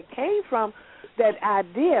know where it came from, that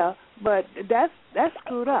idea, but that's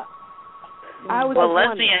screwed up.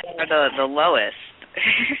 Lesbians are the lowest.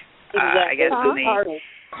 Exactly. I guess in the.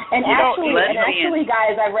 And actually,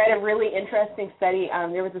 guys, I read a really interesting study.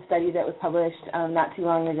 There was a study that was published not too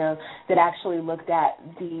long ago that actually looked at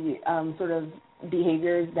the sort of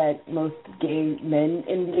behaviors that most gay men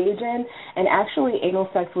engage in, and actually anal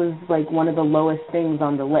sex was like one of the lowest things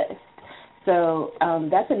on the list. So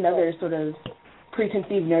that's another sort of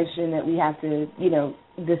preconceived notion that we have to, you know,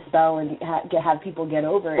 dispel and have people get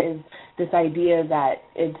over, is this idea that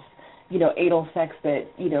it's, you know, anal sex that,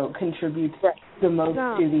 you know, contributes the most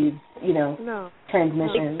to these, you know,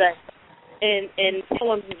 transmissions. Exactly. And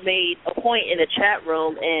someone made a point in the chat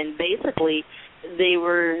room, and basically they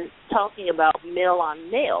were talking about male on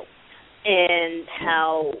male and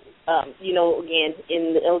how, you know, again,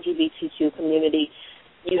 in the LGBTQ community,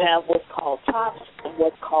 you have what's called tops and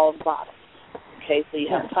what's called bottoms. Okay, so you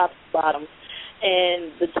have tops and bottoms,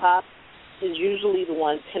 and the top is usually the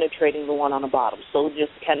one penetrating the one on the bottom. So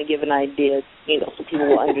just kind of give an idea, you know, so people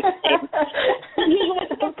will understand.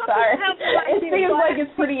 Sorry. It seems like it's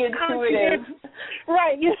pretty intuitive.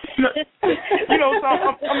 Right. You know, so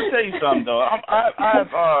I'm going to tell you something, though.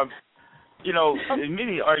 you know,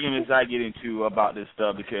 many arguments I get into about this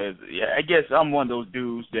stuff because I guess I'm one of those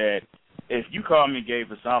dudes that if you call me gay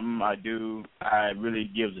for something I really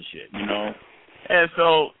gives a shit, you know. And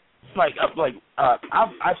so,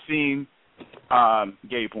 I've seen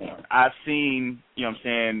gay porn. I've seen, you know what I'm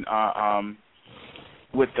saying,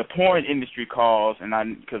 with the porn industry calls, and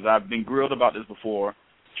because I've been grilled about this before,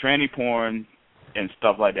 tranny porn and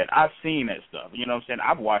stuff like that. I've seen that stuff, you know what I'm saying.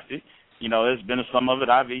 I've watched it. You know, there's been some of it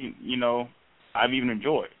I've even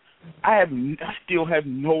enjoyed. I still have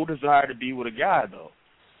no desire to be with a guy though.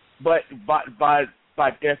 But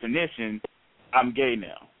by definition, I'm gay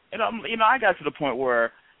now. And I got to the point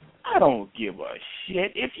where I don't give a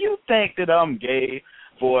shit. If you think that I'm gay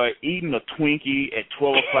for eating a Twinkie at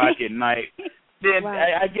 12 o'clock at night, then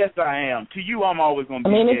I guess I am. To you, I'm always going to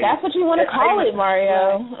be gay. If that's what you want to call it,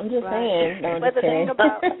 Mario, I'm just saying. No, but the thing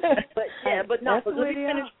about,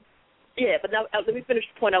 let me finish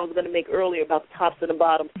the point I was going to make earlier about the tops and the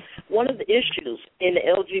bottoms. One of the issues in the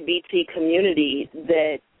LGBT community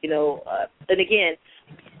that, and again,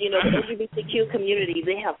 the LGBTQ community,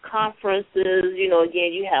 they have conferences,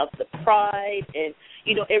 again, you have the Pride, and,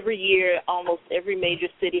 every year almost every major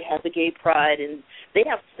city has a gay pride, and they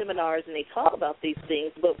have seminars and they talk about these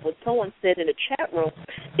things. But what someone said in the chat room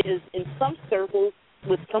is in some circles,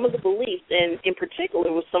 with some of the beliefs, and in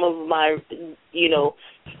particular with some of my,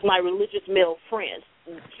 my religious male friends,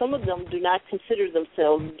 some of them do not consider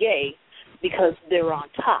themselves gay because they're on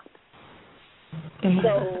top. Mm-hmm.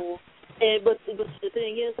 So, but the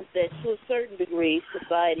thing is that to a certain degree,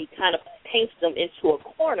 society kind of paints them into a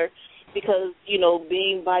corner because,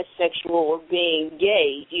 being bisexual or being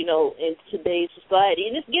gay, in today's society,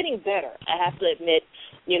 and it's getting better, I have to admit,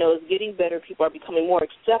 it's getting better. People are becoming more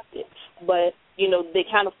accepted. But, they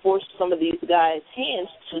kind of force some of these guys' hands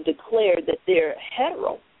to declare that they're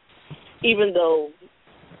hetero, even though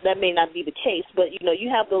that may not be the case. But, you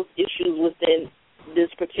have those issues within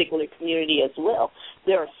this particular community as well.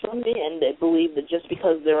 There are some men that believe that just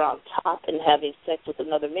because they're on top and having sex with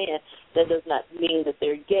another man, that does not mean that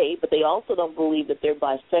they're gay, but they also don't believe that they're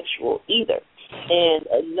bisexual either. And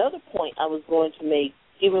another point I was going to make,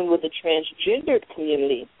 even with the transgendered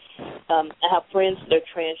community, I have friends that are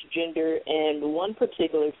transgender, and one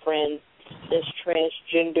particular friend is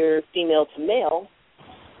transgender female to male,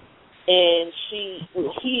 and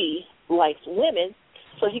he likes women,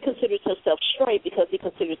 so he considers himself straight because he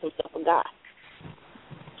considers himself a guy.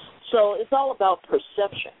 So it's all about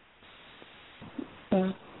perception.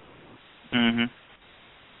 Mhm.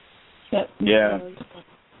 Yep. Yeah.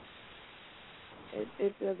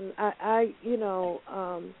 It doesn't. I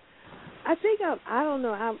think I don't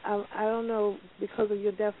know. I don't know, because of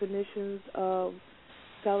your definitions of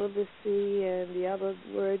celibacy and the other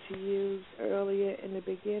words you used earlier in the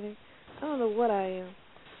beginning. I don't know what I am.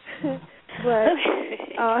 But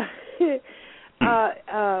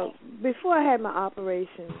before I had my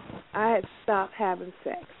operation, I had stopped having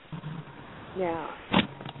sex. Now,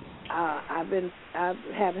 I haven't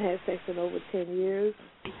had sex in over 10 years.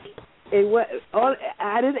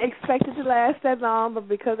 I didn't expect it to last that long, but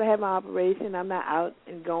because I had my operation, I'm not out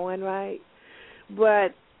and going right.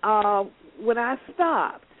 But when I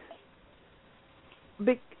stopped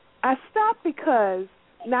because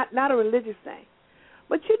not a religious thing.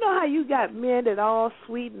 But you know how you got men that all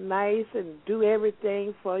sweet and nice and do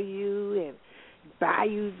everything for you and buy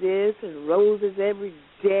you this and roses every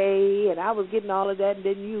day, and I was getting all of that, and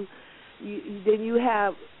then you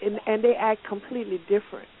have and they act completely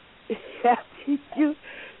different. So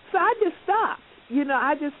I just stopped.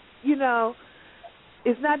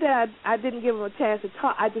 It's not that I didn't give them a chance to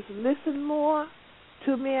talk. I just listened more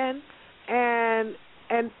to men and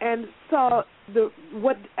saw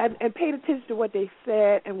and paid attention to what they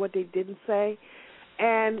said and what they didn't say,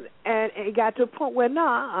 and it got to a point where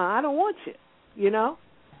I don't want you,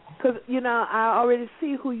 because I already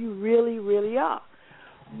see who you really, really are.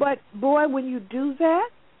 But boy, when you do that,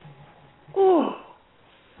 ooh,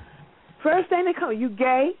 first thing they come, you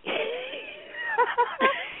gay.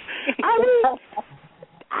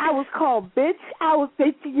 I was called bitch.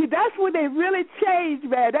 That's when they really changed,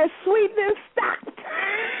 man. That sweetness stopped.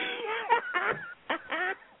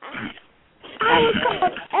 I was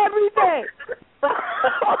called everything.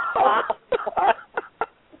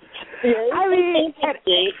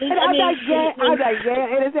 And I'm like gay.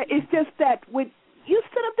 And it's just that when you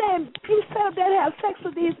sit up there and have sex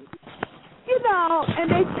with these, and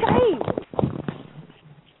they change.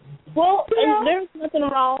 Well, there's nothing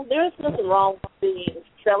wrong. There's nothing wrong with being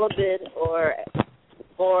celibate or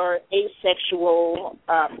asexual.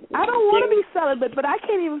 I don't want to be celibate, but I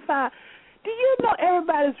can't even find. Do you know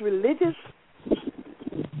everybody's religious?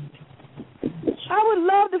 I would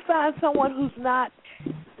love to find someone who's not.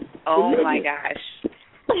 Oh my gosh.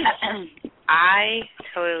 I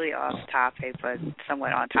totally off topic, but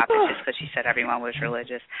somewhat on topic, just because she said everyone was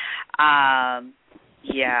religious.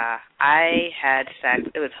 Yeah, I had sex.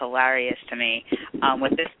 It was hilarious to me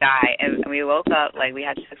with this guy, and we woke up like we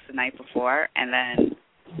had sex the night before, and then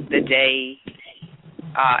the day,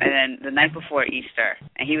 and then the night before Easter,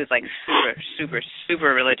 and he was like super, super,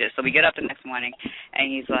 super religious. So we get up the next morning,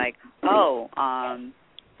 and he's like, "Oh,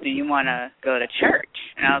 do you want to go to church?"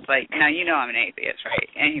 And I was like, "Now you know I'm an atheist, right?"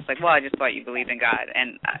 And he's like, "Well, I just thought you believed in God."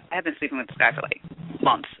 And I have been sleeping with this guy for like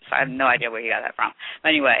months, so I have no idea where he got that from. But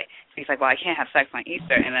anyway, he's like, "Well, I can't have sex on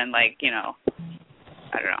Easter." And then, like, you know,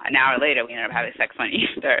 I don't know, an hour later we ended up having sex on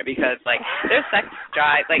Easter because, like, their sex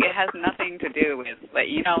drive, like, it has nothing to do with, like,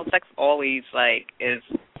 you know, sex always, like, is,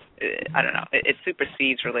 I don't know, it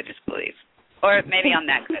supersedes religious beliefs. Or maybe I'm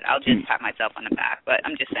that good. I'll just pat myself on the back. But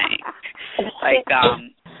I'm just saying, like,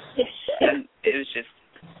 it was just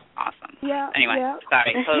awesome. Yeah. Anyway, yeah.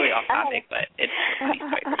 sorry, totally off topic, but it's quite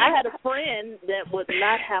I had a friend that would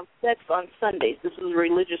not have sex on Sundays. This was a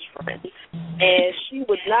religious friend. And she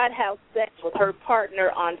would not have sex with her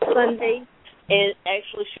partner on Sunday. And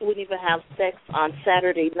actually, she wouldn't even have sex on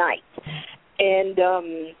Saturday night. And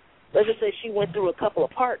let's just say she went through a couple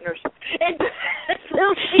of partners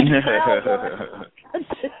until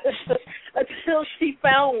she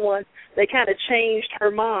found one that kind of changed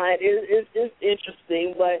her mind. It's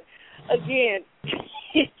interesting, but again,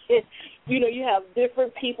 you know, you have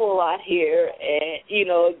different people out here, and you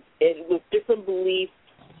know, and with different beliefs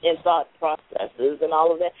and thought processes and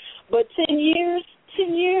all of that. But 10 years,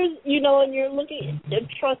 you know, and you're looking. And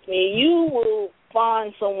trust me, you will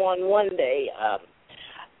find someone one day.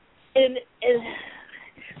 And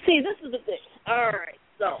see, this is the thing. All right,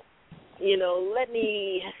 so, you know, let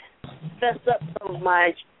me fess up some of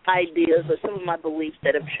my ideas or some of my beliefs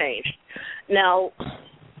that have changed. Now,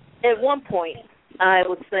 at one point, I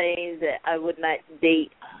was saying that I would not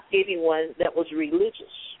date anyone that was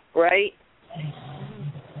religious, right?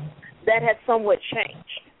 That has somewhat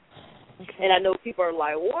changed. And I know people are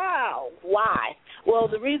like, wow, why? Well,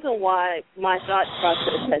 the reason why my thought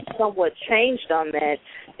process has somewhat changed on that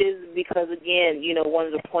is because, again, you know, one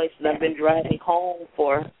of the points that I've been driving home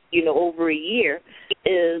for, you know, over a year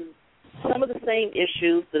is some of the same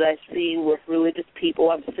issues that I see with religious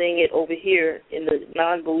people. I'm seeing it over here in the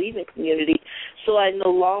non-believing community, so I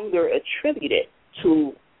no longer attribute it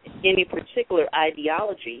to any particular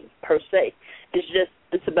ideology per se.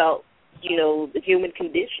 It's about, you know, the human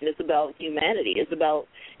condition. It's about humanity. It's about,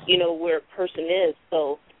 you know, where a person is.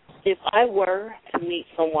 So if I were to meet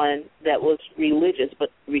someone that was religious but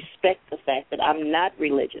respect the fact that I'm not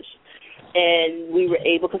religious, and we were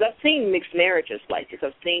able, because I've seen mixed marriages like this.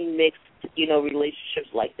 I've seen mixed, you know, relationships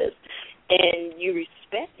like this. And you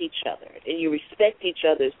respect each other, and you respect each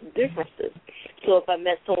other's differences. So if I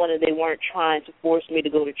met someone and they weren't trying to force me to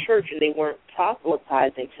go to church and they weren't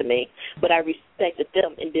proselytizing to me, but I respected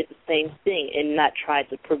them and did the same thing and not tried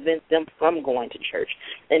to prevent them from going to church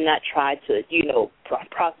and not tried to, you know,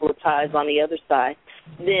 proselytize on the other side,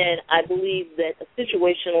 then I believe that a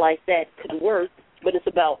situation like that could work, but it's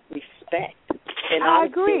about respect. And I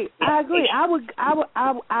agree.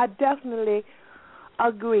 I definitely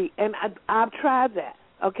agree, and I've tried that.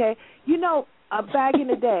 Okay, you know, back in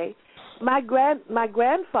the day, my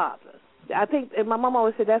grandfather, I think, and my mom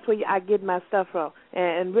always said that's where I get my stuff from,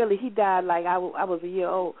 and really he died like I was a year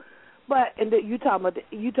old. But and you talking about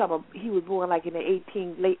he was born like in the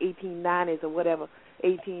late 1890s or whatever,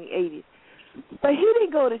 1880s. But he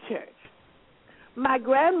didn't go to church. My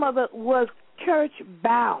grandmother was church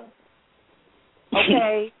bound.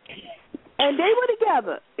 Okay. And they were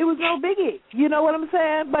together. It was no biggie. You know what I'm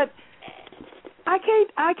saying? But I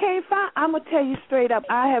can't find. I'm gonna tell you straight up.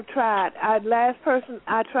 I have tried. Last person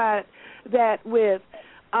I tried that with.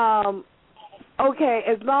 Okay,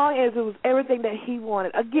 as long as it was everything that he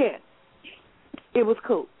wanted. Again, it was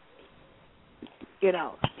cool. You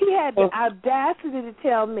know, he had the audacity to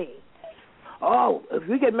tell me, "Oh, if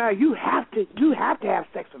we get married, you have to have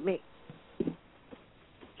sex with me."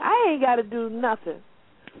 I ain't got to do nothing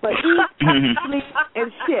but eat, sleep,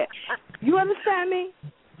 and shit. You understand me?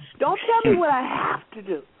 Don't tell me what I have to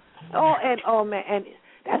do. Oh man, and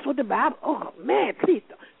that's what the Bible. Oh man, please.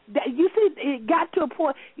 You see, it got to a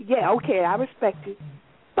point. Yeah, okay, I respect you.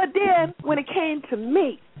 But then when it came to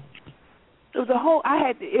me, it was a whole.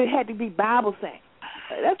 It had to be Bible saying.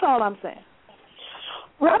 That's all I'm saying.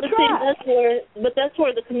 Well, that's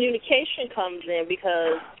where the communication comes in,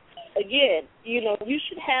 because again, you know, you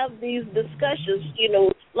should have these discussions, you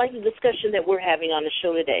know, like the discussion that we're having on the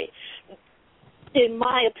show today. In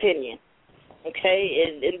my opinion, okay?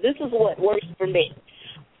 And this is what works for me.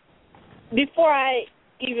 Before I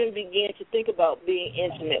even begin to think about being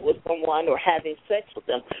intimate with someone or having sex with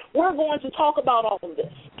them, we're going to talk about all of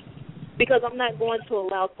this, because I'm not going to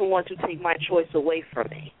allow someone to take my choice away from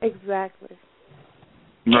me. Exactly.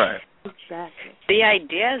 Right. Exactly. The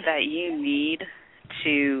idea that you need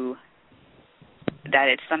to, that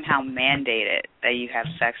it's somehow mandated that you have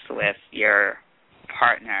sex with your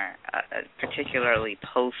partner, particularly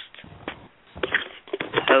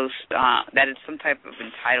that it's some type of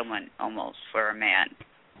entitlement almost for a man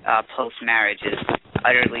post-marriage is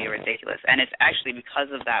utterly ridiculous. And it's actually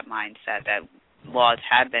because of that mindset that laws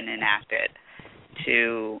have been enacted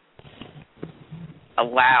to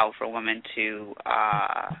allow for women to,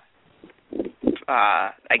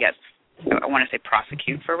 I guess, I want to say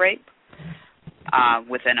prosecute for rape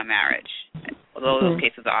within a marriage. Although those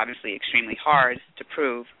cases are obviously extremely hard to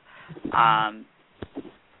prove,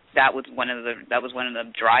 that was one of the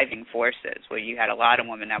driving forces, where you had a lot of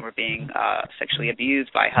women that were being sexually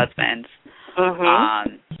abused by husbands,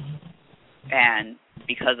 and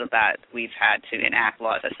because of that, we've had to enact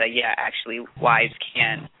laws that say, yeah, actually, wives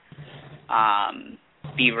can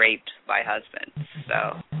be raped by husbands.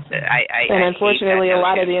 So, and unfortunately, a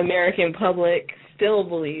lot of the American public still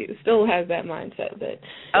has that mindset that.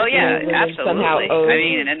 Oh yeah, absolutely. Somehow I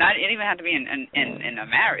mean, and not it even have to be in a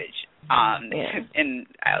marriage. In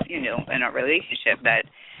a relationship, that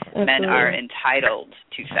men are entitled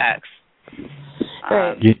to sex.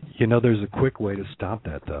 Right. You know, there's a quick way to stop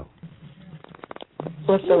that, though.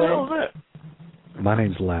 What's the way? My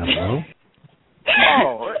name's Laszlo.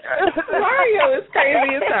 Oh, Mario is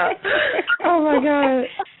crazy as hell. Oh my God.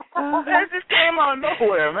 That just came out of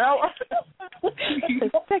nowhere, man.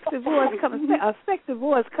 A sexy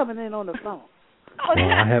voice coming in on the phone. Well,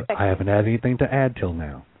 I haven't had anything to add till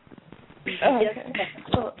now. Okay.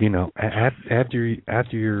 You know, after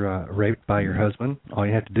you're raped by your husband, all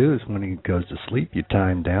you have to do is when he goes to sleep, you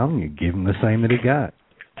tie him down and you give him the same that he got.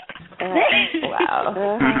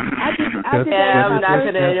 Wow. I'm not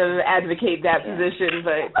going to advocate that position,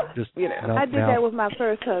 but just, I did that with my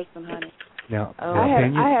first husband, honey. Now, I had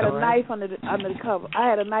a knife under the cover. I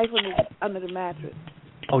had a knife under the mattress.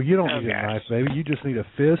 Oh, you don't need a knife, baby. You just need a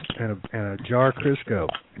fist and a jar of Crisco,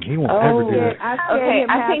 and he won't ever do that.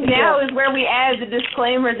 I think now is where we add the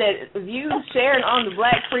disclaimer that views shared on the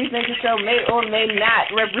Black Free Thinker Show may or may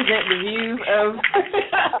not represent the views of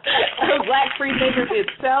Black Free Thinkers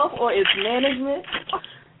itself or its management.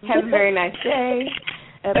 Have a very nice day.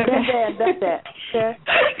 Been there and done that. Okay?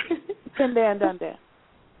 Been there and done that.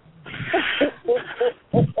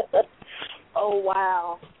 Oh,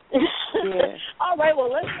 wow. Yeah. All right,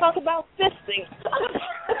 well, let's talk about fisting.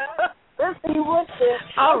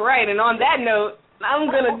 All right, and on that note,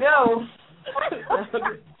 I'm going to go.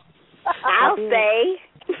 I'll say.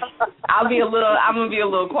 I'm going to be a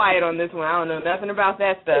little quiet on this one. I don't know nothing about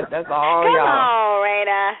that stuff. That's all Come y'all. Come on,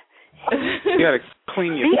 Raina. You got to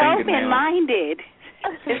clean your Be fingernails. open-minded.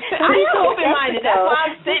 I am open-minded. That's why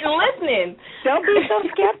I'm sitting listening. Don't be so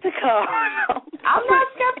skeptical. I'm not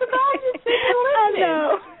skeptical. I'm just sitting listening. I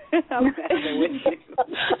know. I'm messing with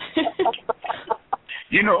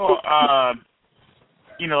you.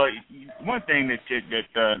 One thing that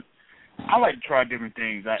I like to try different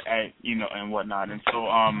things, and whatnot, and so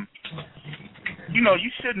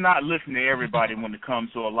you should not listen to everybody when it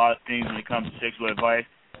comes to a lot of things when it comes to sexual advice.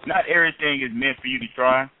 Not everything is meant for you to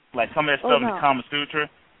try. Like some of that stuff in the Kama Sutra,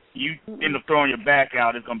 you end up throwing your back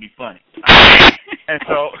out. It's gonna be funny. And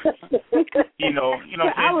so, don't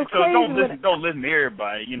listen to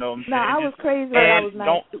everybody. You know what I'm saying? No, I was crazy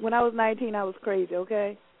when I was 19. I was crazy.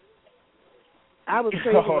 Okay. I was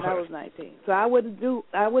crazy when I was 19. So I wouldn't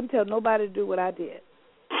tell nobody to do what I did.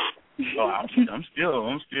 Oh, I'm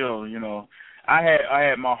still. I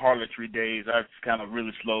had my harlotry days. I kind of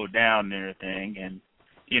really slowed down and everything, and.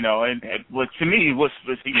 And what to me, what's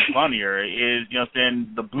even funnier is,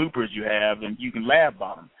 the bloopers you have, and you can laugh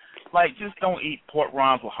about them. Like, just don't eat pork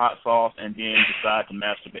rinds with hot sauce and then decide to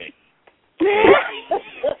masturbate.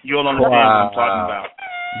 You'll understand what I'm talking about.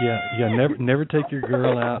 Yeah. Never take your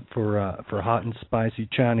girl out for hot and spicy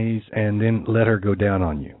Chinese and then let her go down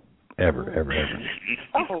on you. Ever.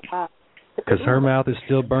 Oh, wow. Because her mouth is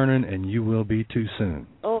still burning, and you will be too soon.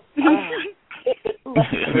 Oh,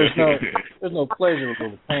 There's no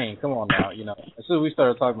pleasurable with pain. Come on now, As soon as we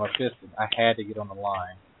started talking about fisting, I had to get on the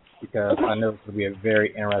line because I know it's going to be a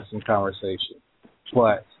very interesting conversation.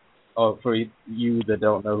 But for you that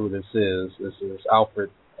don't know who this is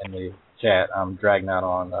Alfred in the chat. I'm dragging out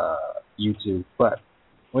on YouTube. But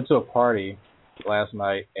went to a party last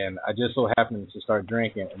night, and I just so happened to start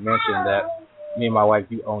drinking and mentioned that me and my wife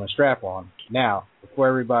do own a strap-on. Now, before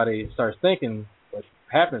everybody starts thinking what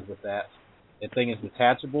happens with that, the thing is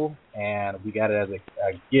detachable, and we got it as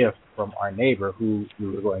a gift from our neighbor who we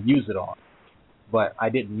were going to use it on. But I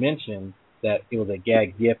didn't mention that it was a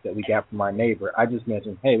gag gift that we got from our neighbor. I just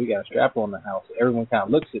mentioned, hey, we got a strap-on in the house. Everyone kind of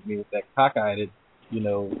looks at me with that cockeyed,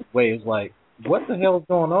 way. It's like, what the hell is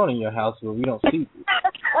going on in your house where we don't see you?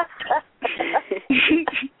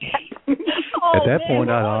 At that point,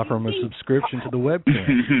 I'd offer them a subscription to the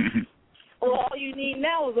webcam. Well, all you need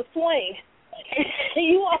now is a swing.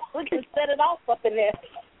 You all can set it off up in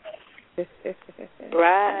there.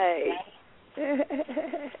 Right. That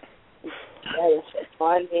is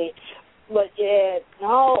funny. But, yeah,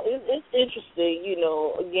 no, it's interesting,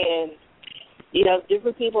 again, you have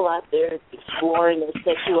different people out there exploring their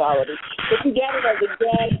sexuality. But you got it as a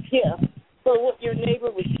gag gift. So what, your neighbor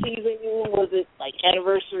was teasing you? Was it, like,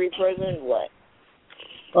 anniversary present? What?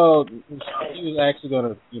 Oh, she was actually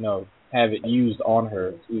going to, have it used on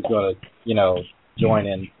her. She was going to, join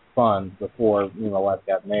in fun before my wife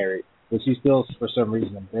got married, which she's still, for some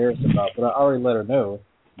reason, embarrassed about. But I already let her know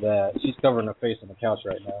that she's covering her face on the couch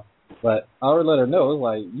right now. But I already let her know, it's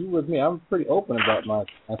like, you with me, I'm pretty open about my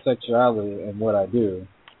sexuality and what I do.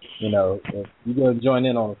 If you're going to join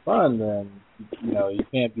in on the fun, then, you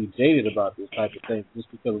can't be jaded about this type of thing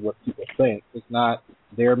just because of what people think. It's not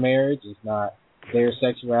their marriage. It's not their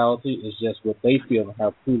sexuality. It's just what they feel and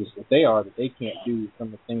how clueless that they are that they can't do some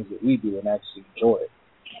of the things that we do and actually enjoy it.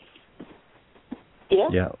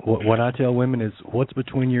 Yeah. What I tell women is what's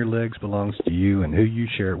between your legs belongs to you, and who you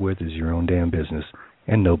share it with is your own damn business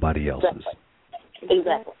and nobody else's.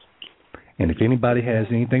 Exactly. And if anybody has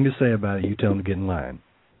anything to say about it, you tell them to get in line.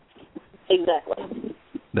 Exactly.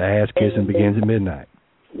 The ass kissing begins at midnight.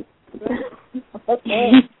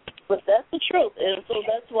 Okay. But that's the truth. And so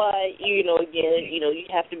that's why, again, you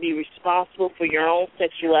have to be responsible for your own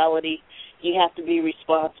sexuality. You have to be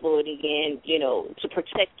responsible, and again, to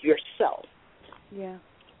protect yourself. Yeah.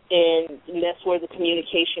 And that's where the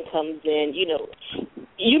communication comes in.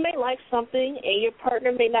 You may like something, and your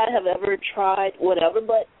partner may not have ever tried whatever,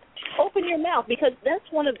 but open your mouth, because that's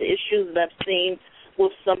one of the issues that I've seen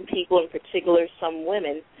with some people, in particular some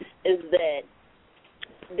women, is that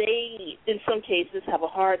they, in some cases, have a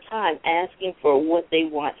hard time asking for what they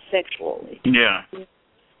want sexually. Yeah.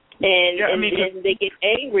 And they get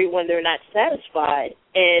angry when they're not satisfied.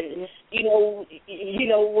 And,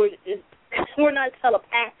 we're not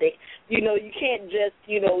telepathic. You can't just,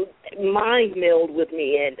 mind meld with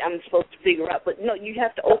me and I'm supposed to figure out. But, no, you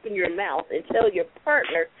have to open your mouth and tell your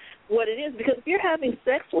partner what it is. Because if you're having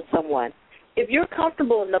sex with someone, if you're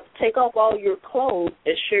comfortable enough to take off all your clothes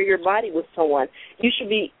and share your body with someone, you should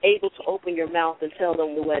be able to open your mouth and tell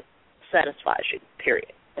them what satisfies you,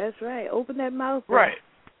 period. That's right. Open that mouth. Right.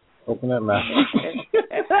 Open that mouth.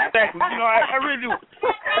 Exactly. I really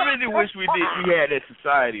do wish we had that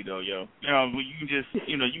society, though, yo. You can just,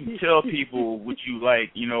 you can tell people what you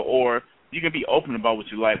like, or you can be open about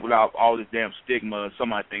what you like without all this damn stigma of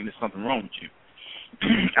somebody thinking there's something wrong with you.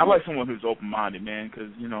 I like someone who's open-minded, man,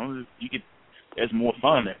 because, there's more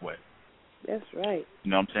fun that way. That's right.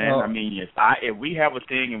 You know what I'm saying? Oh. I mean, if we have a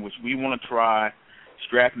thing in which we want to try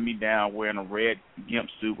strapping me down wearing a red gimp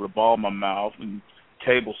suit with a ball in my mouth and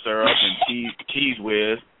table syrup and cheese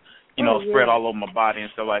whiz, spread all over my body and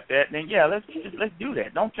stuff like that, then yeah, let's do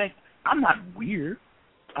that. Don't think I'm not weird.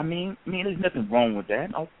 I mean, there's nothing wrong with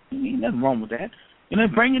that. Nothing wrong with that.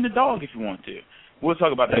 Bring in the dog if you want to. We'll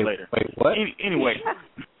talk about that later. Wait, what? Anyway,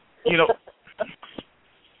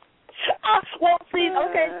 Well, see,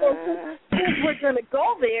 okay, so since we're going to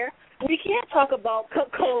go there, we can't talk about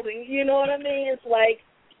clothing. You know what I mean? It's like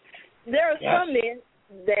there are some men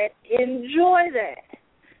that enjoy that.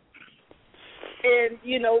 And,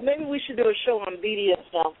 maybe we should do a show on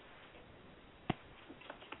BDSM.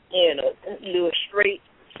 Do a straight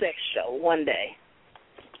sex show one day.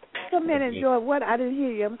 Some men enjoy what? I didn't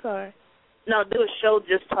hear you. I'm sorry. No, do a show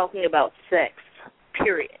just talking about sex,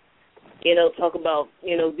 period. Talk about,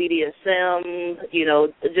 BDSM,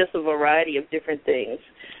 just a variety of different things.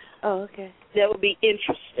 Oh, okay. That would be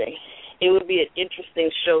interesting. It would be an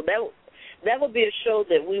interesting show. That would be a show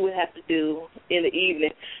that we would have to do in the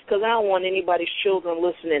evening, because I don't want anybody's children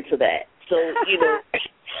listening to that. So,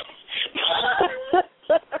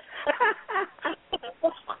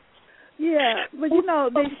 Yeah, but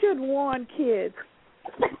they should warn kids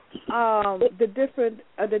the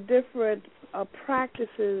different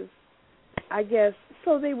practices, I guess,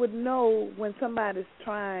 so they would know when somebody's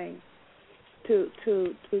trying to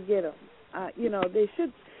get them.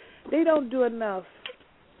 They don't do enough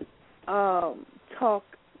talk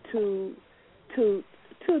to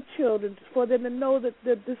children for them to know the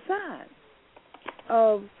signs.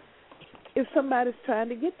 of if somebody's trying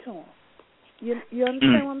to get to them. You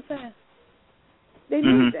understand what I'm saying? They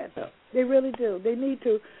need that, though. They really do. They need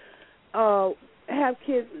to have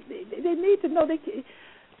kids. They need to know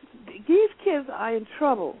these kids are in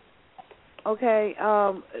trouble. Okay,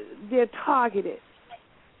 they're targeted,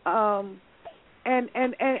 and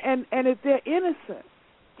if they're innocent,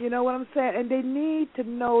 you know what I'm saying, and they need to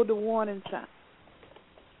know the warning signs.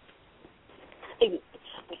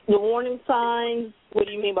 The warning signs. What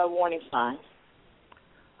do you mean by warning signs?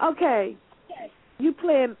 Okay, you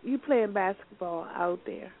playing basketball out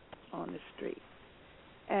there on the street,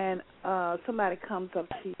 and somebody comes up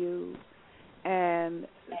to you and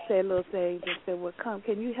say a little thing and say, well,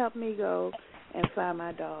 can you help me go and find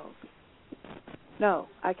my dog? No,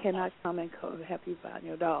 I cannot come and help you find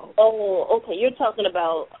your dog. Oh, okay. You're talking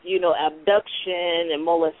about, abduction and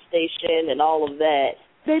molestation and all of that.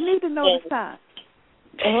 They need to know the signs.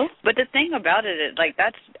 But the thing about it is,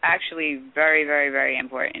 that's actually very, very, very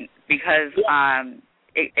important because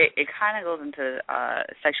it kind of goes into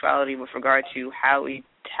sexuality with regard to how we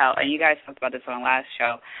tell, and you guys talked about this on the last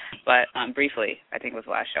show, but briefly, I think it was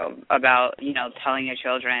the last show, about, telling your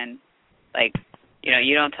children,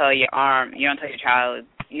 you don't tell your child,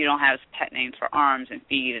 you don't have pet names for arms and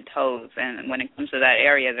feet and toes, and when it comes to that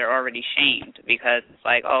area, they're already shamed because it's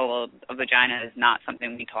like, oh, well, a vagina is not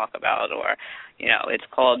something we talk about, or, it's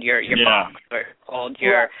called your box, or called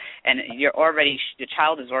and the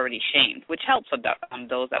child is already shamed, which helps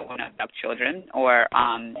those that want to abduct children or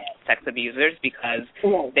sex abusers because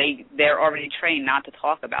they're already trained not to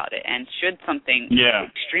talk about it, and should something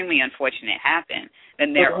extremely unfortunate happen,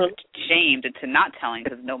 then they're shamed into not telling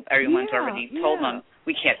because everyone's already told them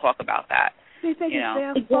we can't talk about that. They think it's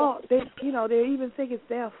their fault. They even think it's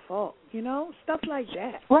their fault. Stuff like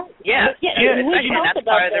that. Right. Yeah. And that's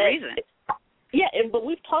part of the reason. Yeah, but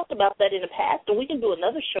we've talked about that in the past, and we can do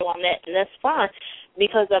another show on that, and that's fine,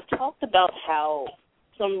 because I've talked about how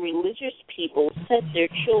some religious people set their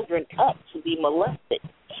children up to be molested.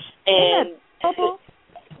 And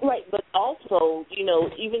right, but also,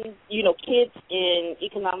 even, kids in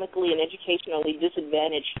economically and educationally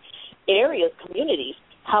disadvantaged areas, communities,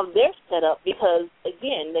 how they're set up, because,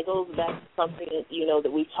 again, that goes back to something,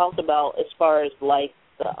 that we've talked about as far as, the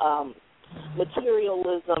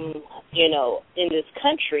materialism, in this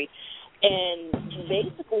country. And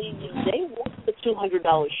basically, they want the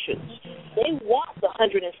 $200 shoes. They want the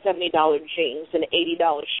 $170 jeans and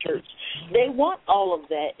 $80 shirts. They want all of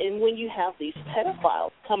that. And when you have these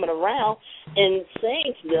pedophiles coming around and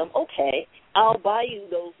saying to them, okay, I'll buy you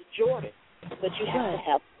those Jordans, but you have to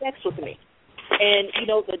have sex with me. And,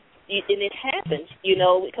 and it happens,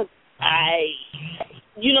 because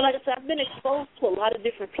like I said, I've been exposed to a lot of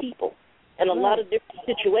different people and a lot of different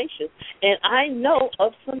situations. And I know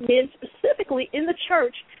of some men specifically in the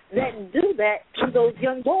church that do that to those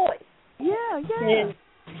young boys. And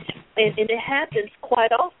it happens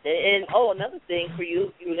quite often. And, another thing for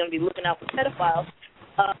you, you're going to be looking out for pedophiles.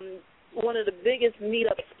 One of the biggest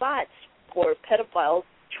meet-up spots for pedophiles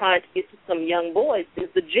trying to get to some young boys is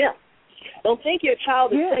the gym. Don't think your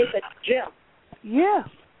child is safe at the gym. Yeah.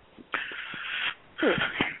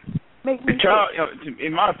 The child,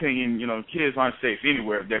 in my opinion, kids aren't safe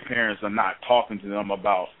anywhere if their parents are not talking to them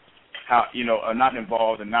about how, are not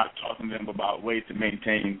involved and not talking to them about ways to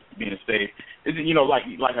maintain being safe. Is it,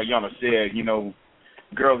 like Ayana said,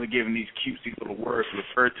 girls are giving these cutesy little words to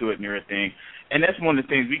refer to it and everything, and that's one of the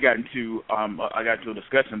things we got into. I got into a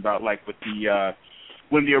discussion about, with the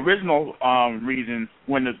when the original reason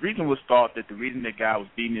was thought that the reason that guy was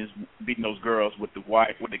beating those girls with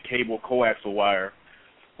the cable coaxial wire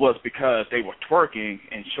was because they were twerking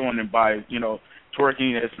and showing them by,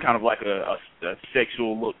 twerking as kind of like a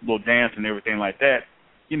sexual little dance and everything like that.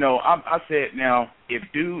 I said, now, if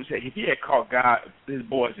he had caught his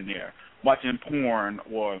boys in there watching porn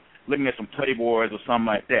or looking at some Playboys or something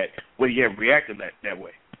like that, would he have reacted that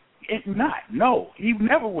way? No, he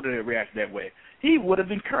never would have reacted that way. He would have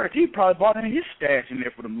encouraged. He probably brought in his stash in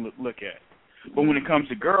there for them to look at. But when it comes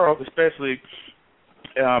to girls, especially,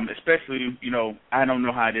 I don't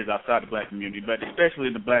know how it is outside the black community, but especially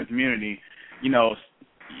in the black community,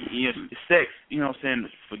 sex, saying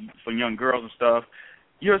for young girls and stuff,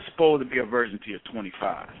 you're supposed to be a virgin till you're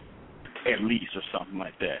 25, at least, or something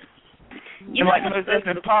like that. That's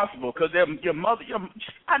impossible because your mother.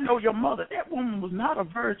 I know your mother. That woman was not a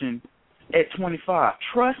virgin at 25.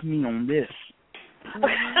 Trust me on this.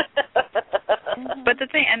 But the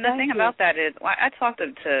thing about that is, I talked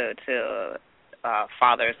to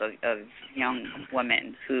fathers of young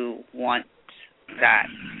women who want that,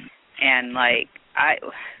 and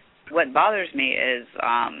what bothers me is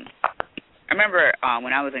I remember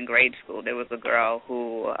when I was in grade school, there was a girl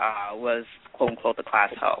who was, quote-unquote, the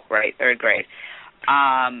class hoe, right, third grade.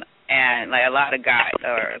 And, like, a lot of guys,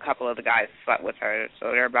 or a couple of the guys slept with her,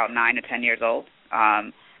 so they're about 9 to 10 years old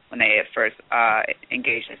when they at first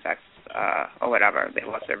engaged in sex or whatever. They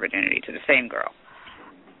lost their virginity to the same girl.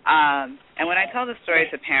 And when I tell the story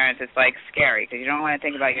to parents, it's, like, scary, because you don't want to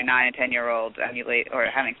think about your 9 and 10-year-olds emulate or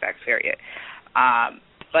having sex, period.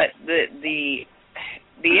 But the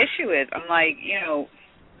issue is, I'm like, you know,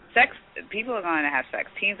 sex, people are going to have sex.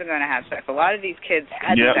 Teens are going to have sex. A lot of these kids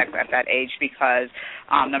had sex at that age because,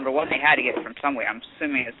 number one, they had to get it from somewhere. I'm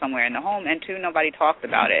assuming it's somewhere in the home. And two, nobody talked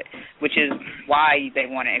about it, which is why they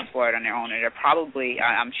want to explore it on their own. And they're probably,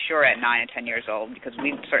 I'm sure, at 9 and 10 years old, because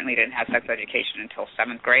we certainly didn't have sex education until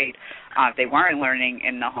 7th grade. If they weren't learning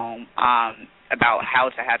in the home about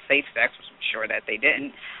how to have safe sex, which I'm sure that they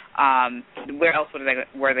didn't, where else were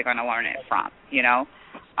they going to learn it from, you know?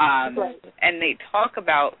 And they talk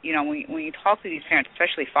about, you know, when you talk to these parents,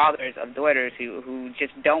 especially fathers of daughters who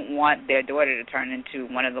just don't want their daughter to turn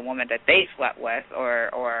into one of the women that they slept with or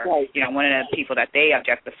you know, one of the people that they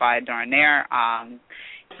objectified during their,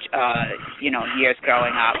 you know, years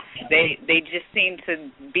growing up, they just seem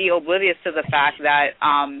to be oblivious to the fact that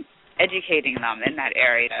educating them in that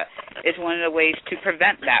area is one of the ways to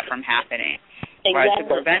prevent that from happening. Exactly. Or to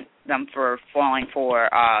prevent them from falling for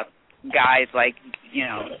guys like, you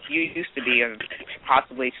know, you used to be or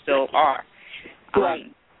possibly still are.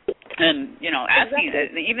 And, you know, asking,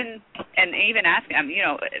 even asking, you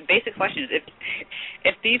know, basic questions.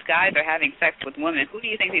 If these guys are having sex with women, who do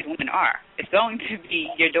you think these women are? It's going to be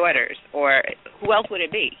your daughters, or who else would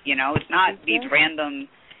it be? You know, it's not these random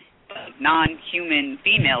non-human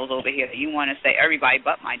females over here that you want to say everybody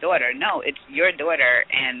but my daughter. No, it's your daughter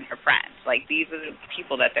and her friends. Like, these are the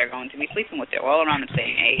people that they're going to be sleeping with. They're all around the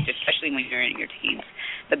same age, especially when you're in your teens.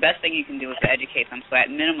 The best thing you can do is to educate them, so at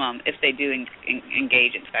minimum, if they do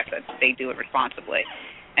engage in sex, that they do it responsibly,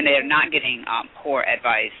 and they are not getting poor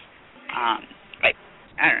advice. Like,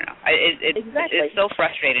 I don't know. It's so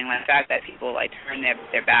frustrating, like, the fact that people, like, turn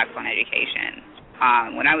their backs on education.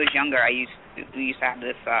 When I was younger, we used to have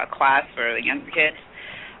this class for the younger kids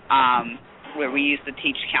where we used to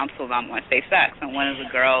counsel them on safe sex. And one of the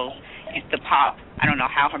girls used to pop, I don't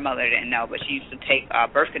know how her mother didn't know, but she used to take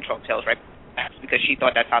birth control pills right because she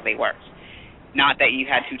thought that's how they worked. Not that you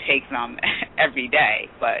had to take them every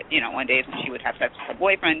day, but, you know, one day when she would have sex with her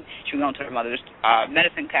boyfriend, she would go into her mother's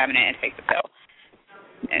medicine cabinet and take the pill.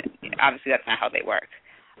 And obviously that's not how they work.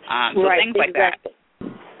 So things like that.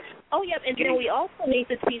 Oh, yeah, and then we also need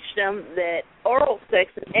to teach them that oral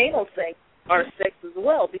sex and anal sex are sex as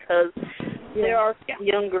well, because there are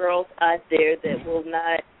young girls out there that will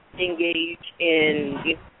not engage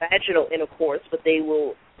in vaginal intercourse, but they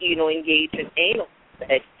will, you know, engage in anal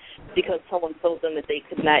sex because someone told them that they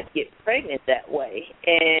could not get pregnant that way.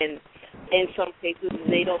 And in some cases,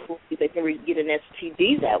 they don't believe they can get an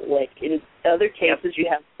STD that way. In other cases, you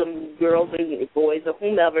have some girls and boys or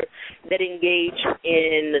whomever that engage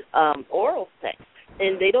in oral sex,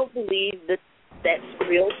 and they don't believe that that's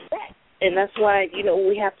real sex. And that's why, you know,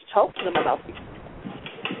 we have to talk to them about these things.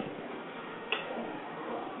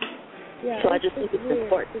 Yeah, so I just think it's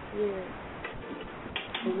important. It's weird.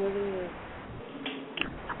 It really is.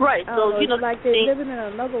 Right. So, you know, it's like they're living in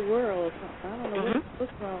another world or something. I don't know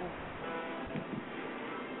what's wrong.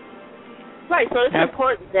 Right, so it's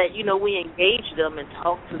important that, you know, we engage them and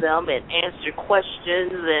talk to them and answer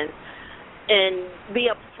questions and be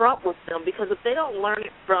upfront with them, because if they don't learn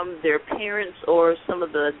it from their parents or some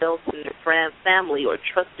of the adults in their family or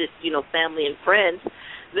trusted, you know, family and friends,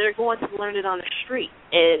 they're going to learn it on the street.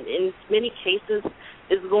 And in many cases,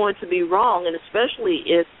 it's going to be wrong, and especially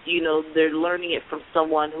if, you know, they're learning it from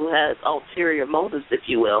someone who has ulterior motives, if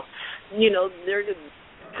you will. You know, they're,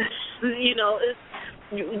 you know,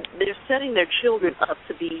 they're setting their children up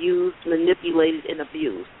to be used, manipulated, and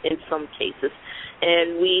abused in some cases.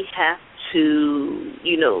 And we have to,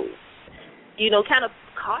 you know, kind of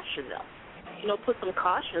caution them, you know, put some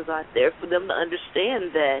cautions out there for them to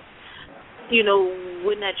understand that, you know,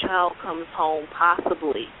 when that child comes home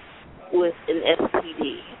possibly with an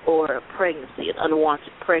STD or a pregnancy, an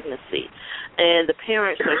unwanted pregnancy, and the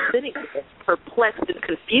parents are sitting there perplexed and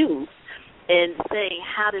confused and saying,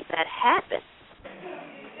 how did that happen?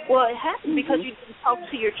 Well, it happened because you didn't talk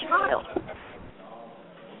to your child.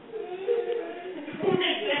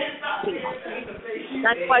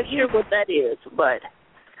 Not quite sure what that is, but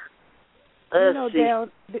you know,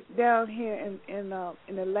 down here in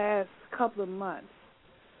the last couple of months,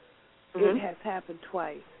 it has happened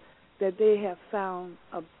twice that they have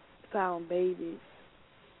found babies.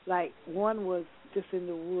 Like, one was just in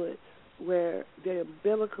the woods where the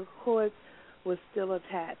umbilical cord was still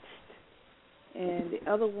attached, and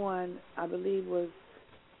the other one, I believe, was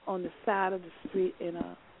on the side of the street in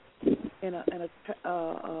a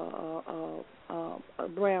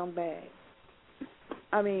brown bag.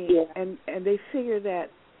 I mean, and they figure that,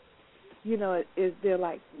 you know, they're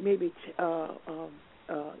like maybe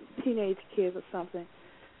teenage kids or something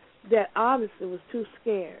that obviously was too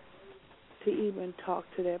scared to even talk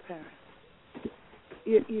to their parents.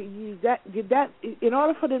 That in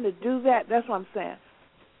order for them to do that, that's what I'm saying.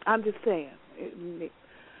 I'm just saying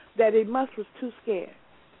that they was too scared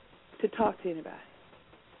to talk to anybody.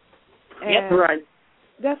 And right.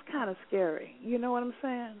 That's kind of scary. You know what I'm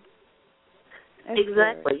saying? That's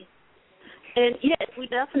exactly. Scary. And yes, we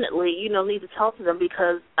definitely, you know, need to talk to them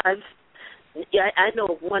because I know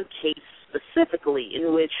of one case specifically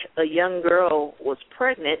in which a young girl was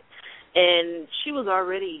pregnant, and she was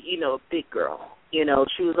already, you know, a big girl. You know,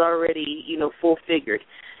 she was already, you know, full-figured.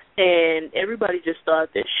 And everybody just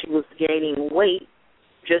thought that she was gaining weight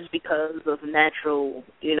just because of natural,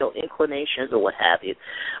 you know, inclinations or what have you.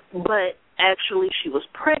 But actually she was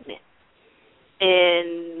pregnant.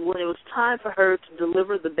 And when it was time for her to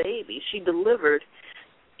deliver the baby, she delivered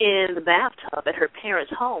in the bathtub at her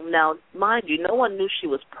parents' home. Now, mind you, no one knew she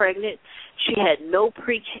was pregnant. She had no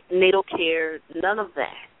prenatal care, none of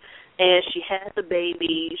that. And she had the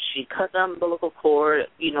baby. She cut the umbilical cord,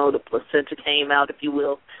 you know, the placenta came out, if you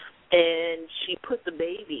will, and she put the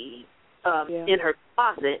baby in her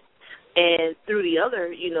closet and threw the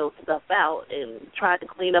other, you know, stuff out and tried to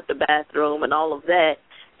clean up the bathroom and all of that.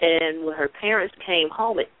 And when her parents came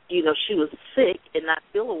home, you know, she was sick and not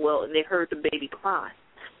feeling well, and they heard the baby cry.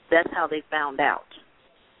 That's how they found out.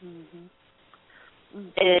 Mm-hmm.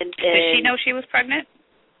 And did she know she was pregnant?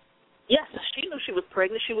 Yes, she knew she was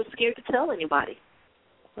pregnant. She was scared to tell anybody.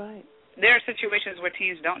 Right. There are situations where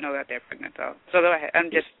teens don't know that they're pregnant, though. So go ahead. I'm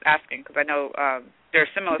just asking because I know there are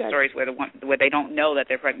similar stories where they don't know that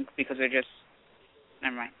they're pregnant because they're just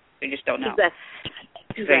never mind. They just don't know.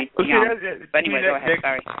 Exactly. But anyway, go ahead.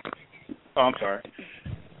 Sorry. Oh, I'm sorry.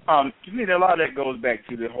 To me, a lot of that goes back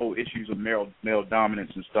to the whole issues of male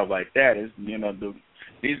dominance and stuff like that. Is, you know,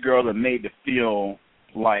 these girls are made to feel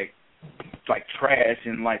like trash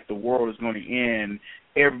and like the world is going to end.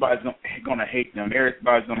 Everybody's going to hate them.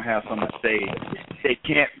 Everybody's going to have something to say. They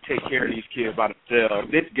can't take care of these kids by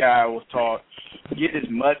themselves. This guy was taught, get as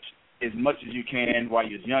much as you can while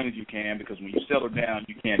you're as young as you can, because when you settle down,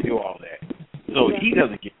 you can't do all that. So he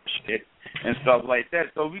doesn't give a shit and stuff like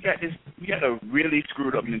that. So we got a really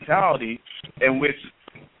screwed up mentality in which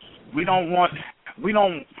we're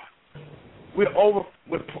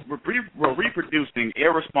reproducing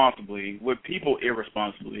irresponsibly with people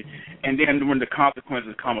irresponsibly, and then when the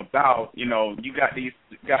consequences come about, you know, you got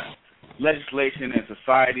legislation and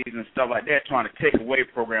societies and stuff like that trying to take away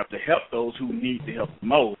programs to help those who need the help the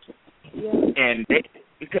most, and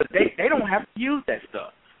because they don't have to use that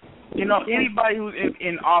stuff. You know, anybody who's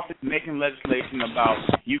in office making legislation about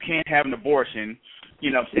you can't have an abortion,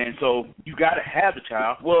 you know what I'm saying, so you got to have the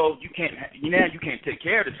child. Well, you can't take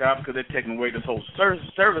care of the child because they're taking away this whole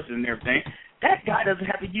service and everything. That guy doesn't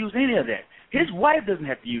have to use any of that. His wife doesn't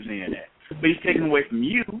have to use any of that. But he's taking away from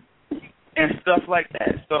you and stuff like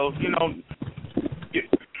that. So, you know,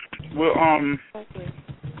 Exactly.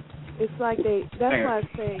 It's like that's why I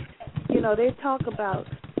say, you know, they talk about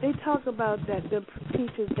that the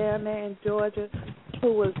teachers down there in Georgia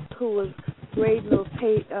who was grading those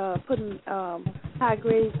putting high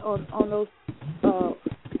grades on those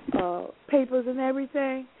papers and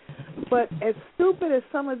everything. But as stupid as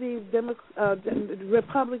some of these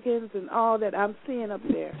Republicans and all that I'm seeing up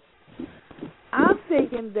there, I'm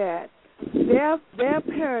thinking that their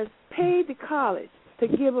parents paid the college to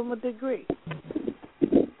give them a degree.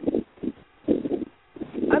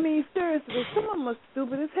 I mean, seriously, some of them are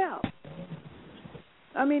stupid as hell.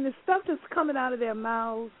 I mean, the stuff that's coming out of their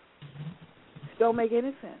mouths don't make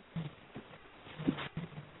any sense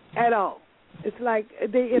at all. It's like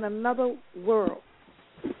they're in another world.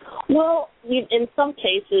 Well, in some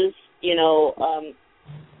cases, you know,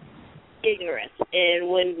 ignorance. And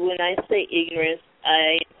when I say ignorance,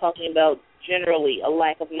 I am talking about generally a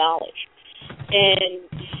lack of knowledge. And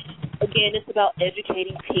again, it's about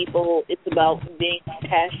educating people. It's about being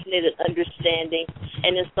passionate and understanding,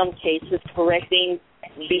 and in some cases, correcting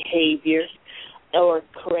behavior or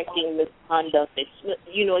correcting misconduct.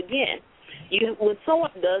 You know, again, when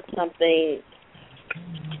someone does something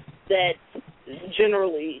that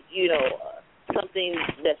generally, you know, something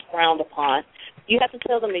that's frowned upon, you have to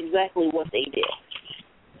tell them exactly what they did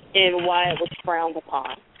and why it was frowned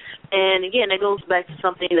upon. And again, it goes back to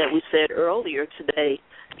something that we said earlier today.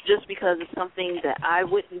 just because it's something that I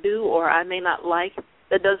wouldn't do or I may not like,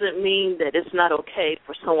 that doesn't mean that it's not okay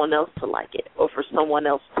for someone else to like it or for someone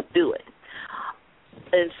else to do it.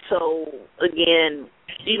 And so, again,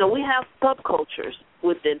 we have subcultures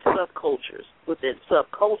within subcultures within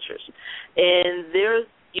subcultures. And there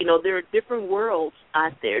are different worlds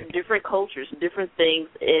out there, different cultures, different things,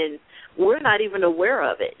 and we're not even aware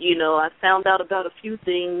of it. I found out about a few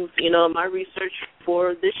things, in my research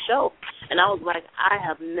for this show, and I was like, I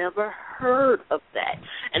have never heard of that.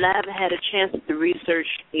 And I haven't had a chance to research,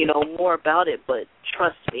 more about it, but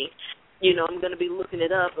trust me, I'm going to be looking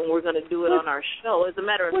it up, and we're going to do it on our show. As a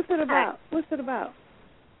matter of fact. What's it about?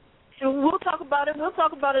 We'll talk about it. We'll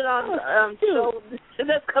talk about it on show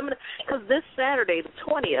that's coming, because this Saturday, the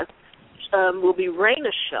 20th, will be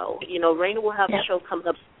Raina's show. Raina will have a show coming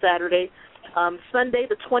up Saturday. Sunday,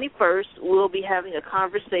 the 21st, we'll be having a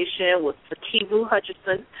conversation with Sakibu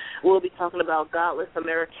Hutchinson. We'll be talking about Godless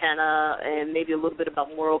Americana and maybe a little bit about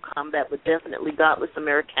moral combat, but definitely Godless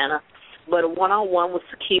Americana. But a one-on-one with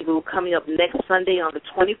Sakibu coming up next Sunday on the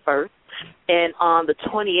 21st. And on the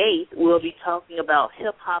 28th, we'll be talking about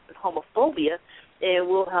hip-hop and homophobia, and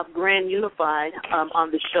we'll have Grand Unified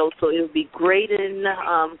on the show. So it'll be Graydon,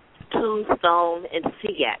 Tombstone, and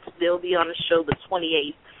Seagax. They'll be on the show the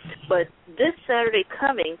 28th. But this Saturday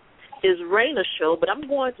coming is Raina's show, but I'm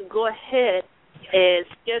going to go ahead and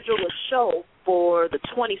schedule a show for the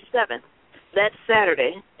 27th. That's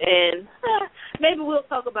Saturday, and maybe we'll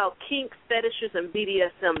talk about kink, fetishes, and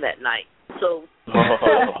BDSM that night. So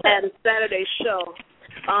at a Saturday show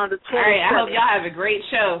on the 27th. All right, I hope y'all have a great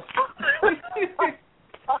show.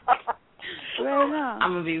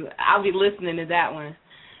 I'll be listening to that one.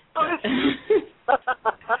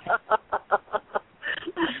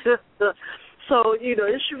 So,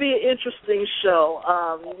 it should be an interesting show.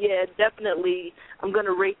 Yeah, definitely I'm going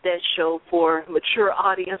to rate that show for mature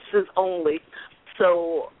audiences only.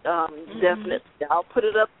 So, definitely I'll put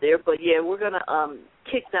it up there. But, yeah, we're going to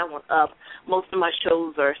kick that one up. Most of my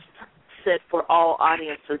shows are set for all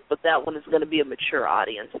audiences, but that one is going to be a mature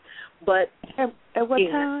audience. But at what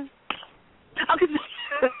time?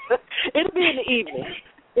 It'll be in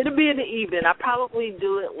the evening. I'll probably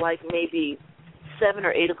do it like maybe 7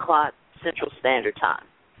 or 8 o'clock Central Standard Time.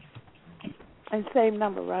 And same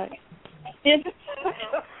number, right?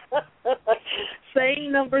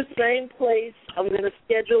 Same number, same place. I'm going to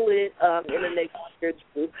schedule it in the next year or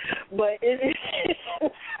two. But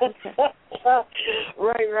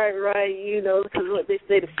right. Because what they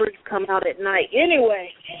say, the freaks come out at night.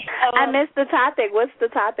 Anyway. I missed the topic. What's the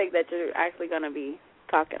topic that you're actually going to be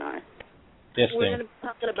talking on? Yes, we're going to be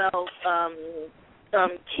talking about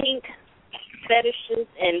kink, fetishes,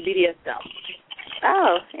 and BDSM.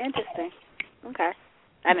 Oh, interesting. Okay.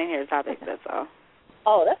 I didn't hear the topic, that's all.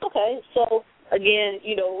 Oh, that's okay. So, again,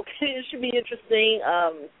 it should be interesting.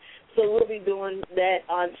 So we'll be doing that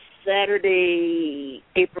on Saturday,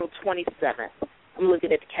 April 27th. I'm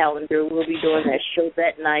looking at the calendar. We'll be doing that show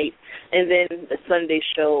that night. And then the Sunday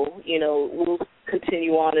show, we'll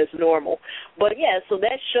continue on as normal. But, yeah, so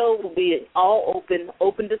that show will be an all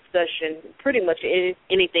open discussion, pretty much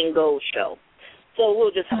anything goes show. So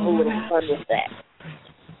we'll just have a little fun with that.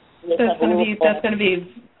 That's going to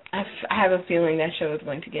be, I have a feeling that show is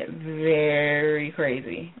going to get very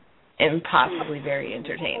crazy and possibly very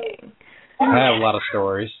entertaining. I have a lot of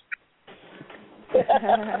stories.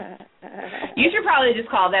 You should probably just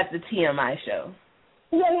call that the TMI show.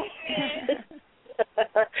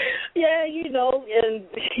 Yeah,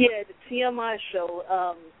 the TMI show.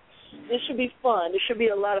 It should be fun. It should be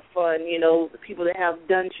a lot of fun. The people that have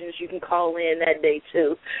dungeons, you can call in that day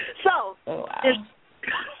too. So, oh, wow.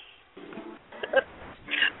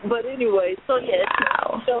 But anyway, so yeah,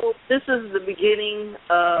 wow. So this is the beginning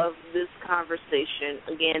of this conversation.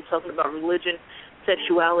 Again, talking about religion,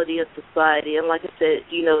 sexuality, and society. And like I said,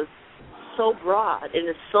 it's so broad and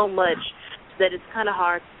it's so much that it's kind of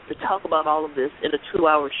hard to talk about all of this in a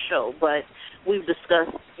 2-hour show. But we've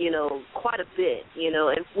discussed, quite a bit,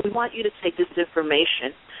 and we want you to take this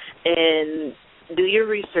information and do your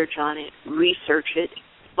research on it, research it,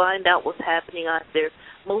 find out what's happening out there.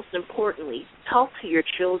 Most importantly, talk to your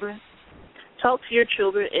children. Talk to your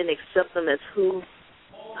children and accept them as who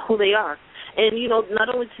they are. And,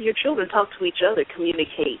 not only to your children, talk to each other,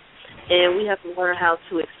 communicate. And we have to learn how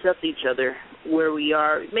to accept each other where we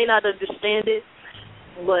are. You may not understand it,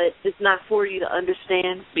 but it's not for you to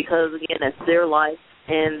understand because, again, that's their life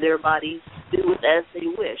and their bodies do it as they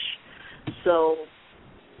wish. So,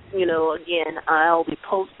 again, I'll be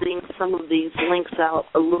posting some of these links out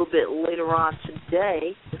a little bit later on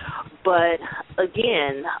today. But,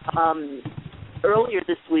 again, earlier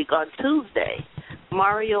this week on Tuesday,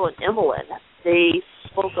 Mario and Emmeline. They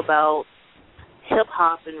spoke about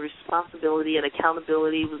hip-hop and responsibility and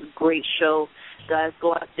accountability. It was a great show. Guys,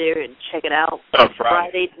 go out there and check it out.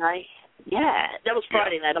 Friday night. Yeah, that was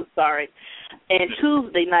Friday night. I'm sorry. And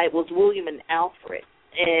Tuesday night was William and Alfred.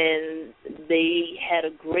 And they had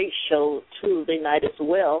a great show Tuesday night as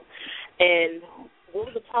well. And what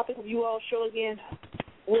was the topic of you all's show again?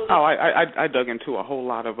 Oh, I dug into a whole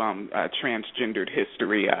lot of transgendered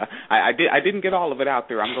history. I didn't get all of it out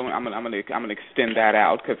there. I'm gonna extend that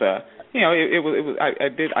out because I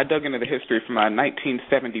dug into the history from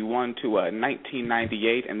 1971 to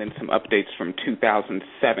 1998, and then some updates from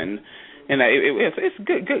 2007. And it's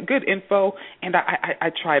good info, and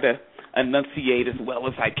I try to enunciate as well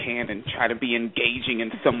as I can and try to be engaging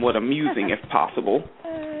and somewhat amusing if possible.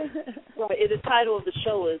 Right. The title of the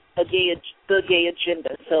show is The Gay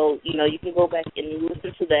Agenda, so you can go back and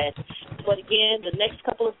listen to that. But again, the next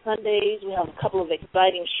couple of Sundays we have a couple of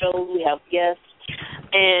exciting shows. We have guests,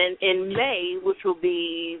 and in May, which will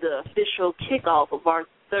be the official kickoff of our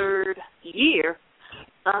third year,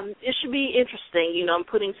 it should be interesting. I'm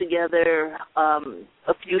putting together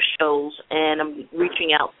a few shows, and I'm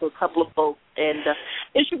reaching out to a couple of folks, and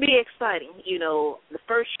it should be exciting. The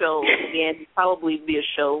first show, again, will probably be a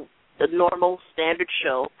normal, standard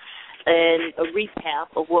show, and a recap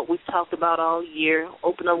of what we've talked about all year,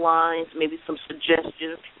 open the lines, maybe some suggestions.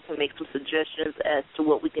 People can make some suggestions as to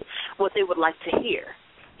what they would like to hear,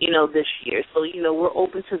 this year. So, we're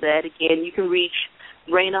open to that. Again, you can reach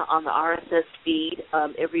Raina on the RSS feed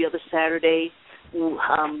every other Saturday,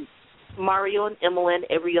 Mario and Emmeline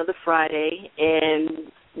every other Friday,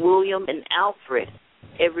 and William and Alfred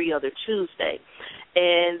every other Tuesday.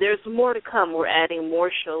 And there's more to come. We're adding more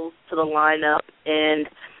shows to the lineup, and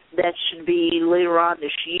that should be later on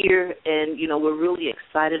this year. And, we're really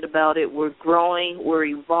excited about it. We're growing. We're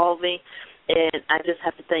evolving. And I just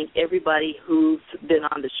have to thank everybody who's been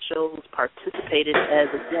on the show, who's participated as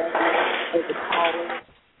a guest, as a caller,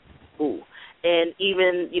 and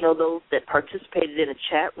even, those that participated in the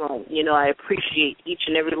chat room. I appreciate each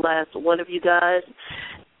and every last one of you guys,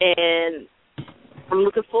 and I'm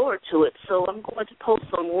looking forward to it. So I'm going to post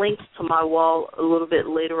some links to my wall a little bit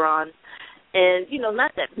later on. And,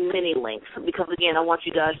 not that many links, because, again, I want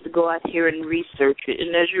you guys to go out here and research it.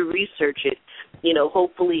 And as you research it,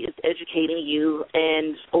 hopefully it's educating you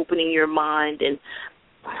and opening your mind, and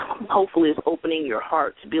hopefully it's opening your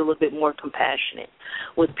heart to be a little bit more compassionate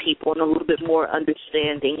with people and a little bit more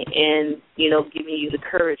understanding, and, giving you the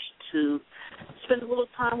courage to spend a little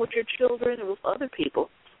time with your children and with other people.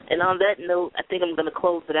 And on that note, I think I'm going to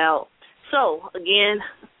close it out. So, again,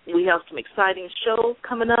 we have some exciting shows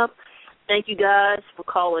coming up. Thank you guys for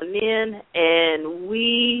calling in, and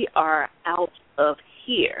we are out of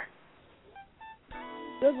here.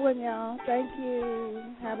 Good one, y'all. Thank you.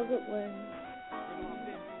 Have a good one.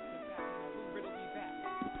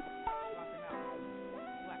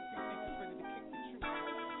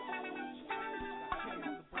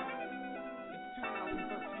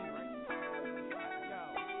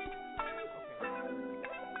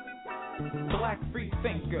 Black free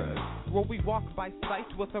thinkers, where we walk by sight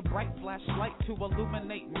with a bright flashlight to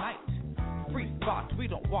illuminate night. Free thought, we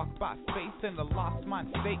don't walk by faith in the lost mind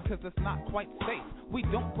state, cause it's not quite safe. We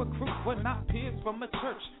don't recruit, we're not peers from a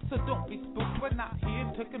church, so don't be spooked, we're not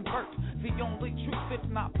here to convert. The only truth that's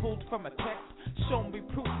not pulled from a text, show me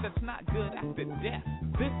proof that's not good after death.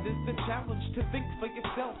 This is the challenge, to think for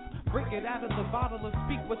yourself, break it out of the bottle and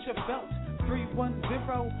speak what you felt.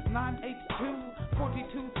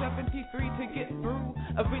 310-982-4273 to get through.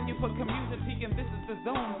 A venue for community, and this is the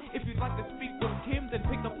zone. If you'd like to speak with Kim, then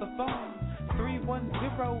pick up the phone.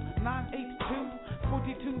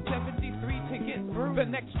 310-982-4273 to get through. The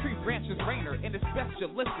next tree branch is Rainer, and it's best you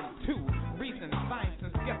listen to reason, science,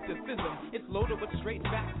 and skepticism. It's loaded with straight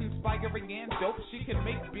facts, inspiring and dope. She can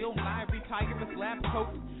make Bill Nye retire his lab coat.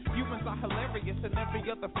 Humans are hilarious, and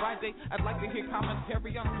every other Friday I'd like to hear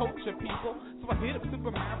commentary on culture, people. So I hit up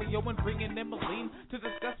Super Mario and bring in Emmeline to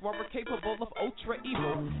discuss why we're capable of ultra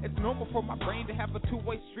evil. It's normal for my brain to have a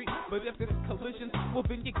two-way street, but if there's collisions, well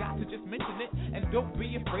then you got to just mention it. And don't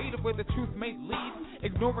be afraid of where the truth may lead,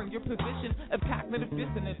 ignoring your position of cognitive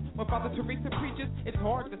dissonance. When Father Teresa preaches, it's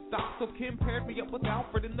hard to stop. So Kim paired me up with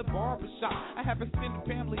Alfred in the barbershop. I have extended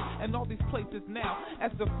family and all these places now,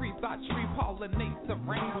 as the free thought tree pollinates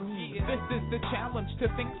around. Yeah, this is the challenge, to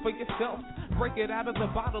think for yourself, break it out of the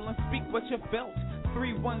bottle and speak what you felt.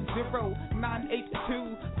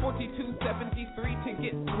 310-982-4273 to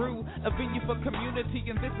get through. A venue for community,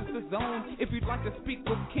 and this is the zone. If you'd like to speak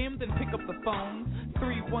with Kim, then pick up the phone.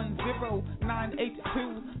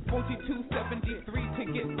 310-982-4273 to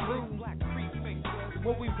get through. Black Street Faces,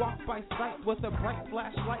 where we walk by sight with a bright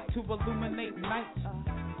flashlight to illuminate night.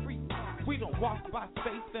 We don't walk by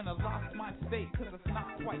faith in a lost mind state, 'cause it's not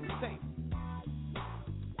quite safe.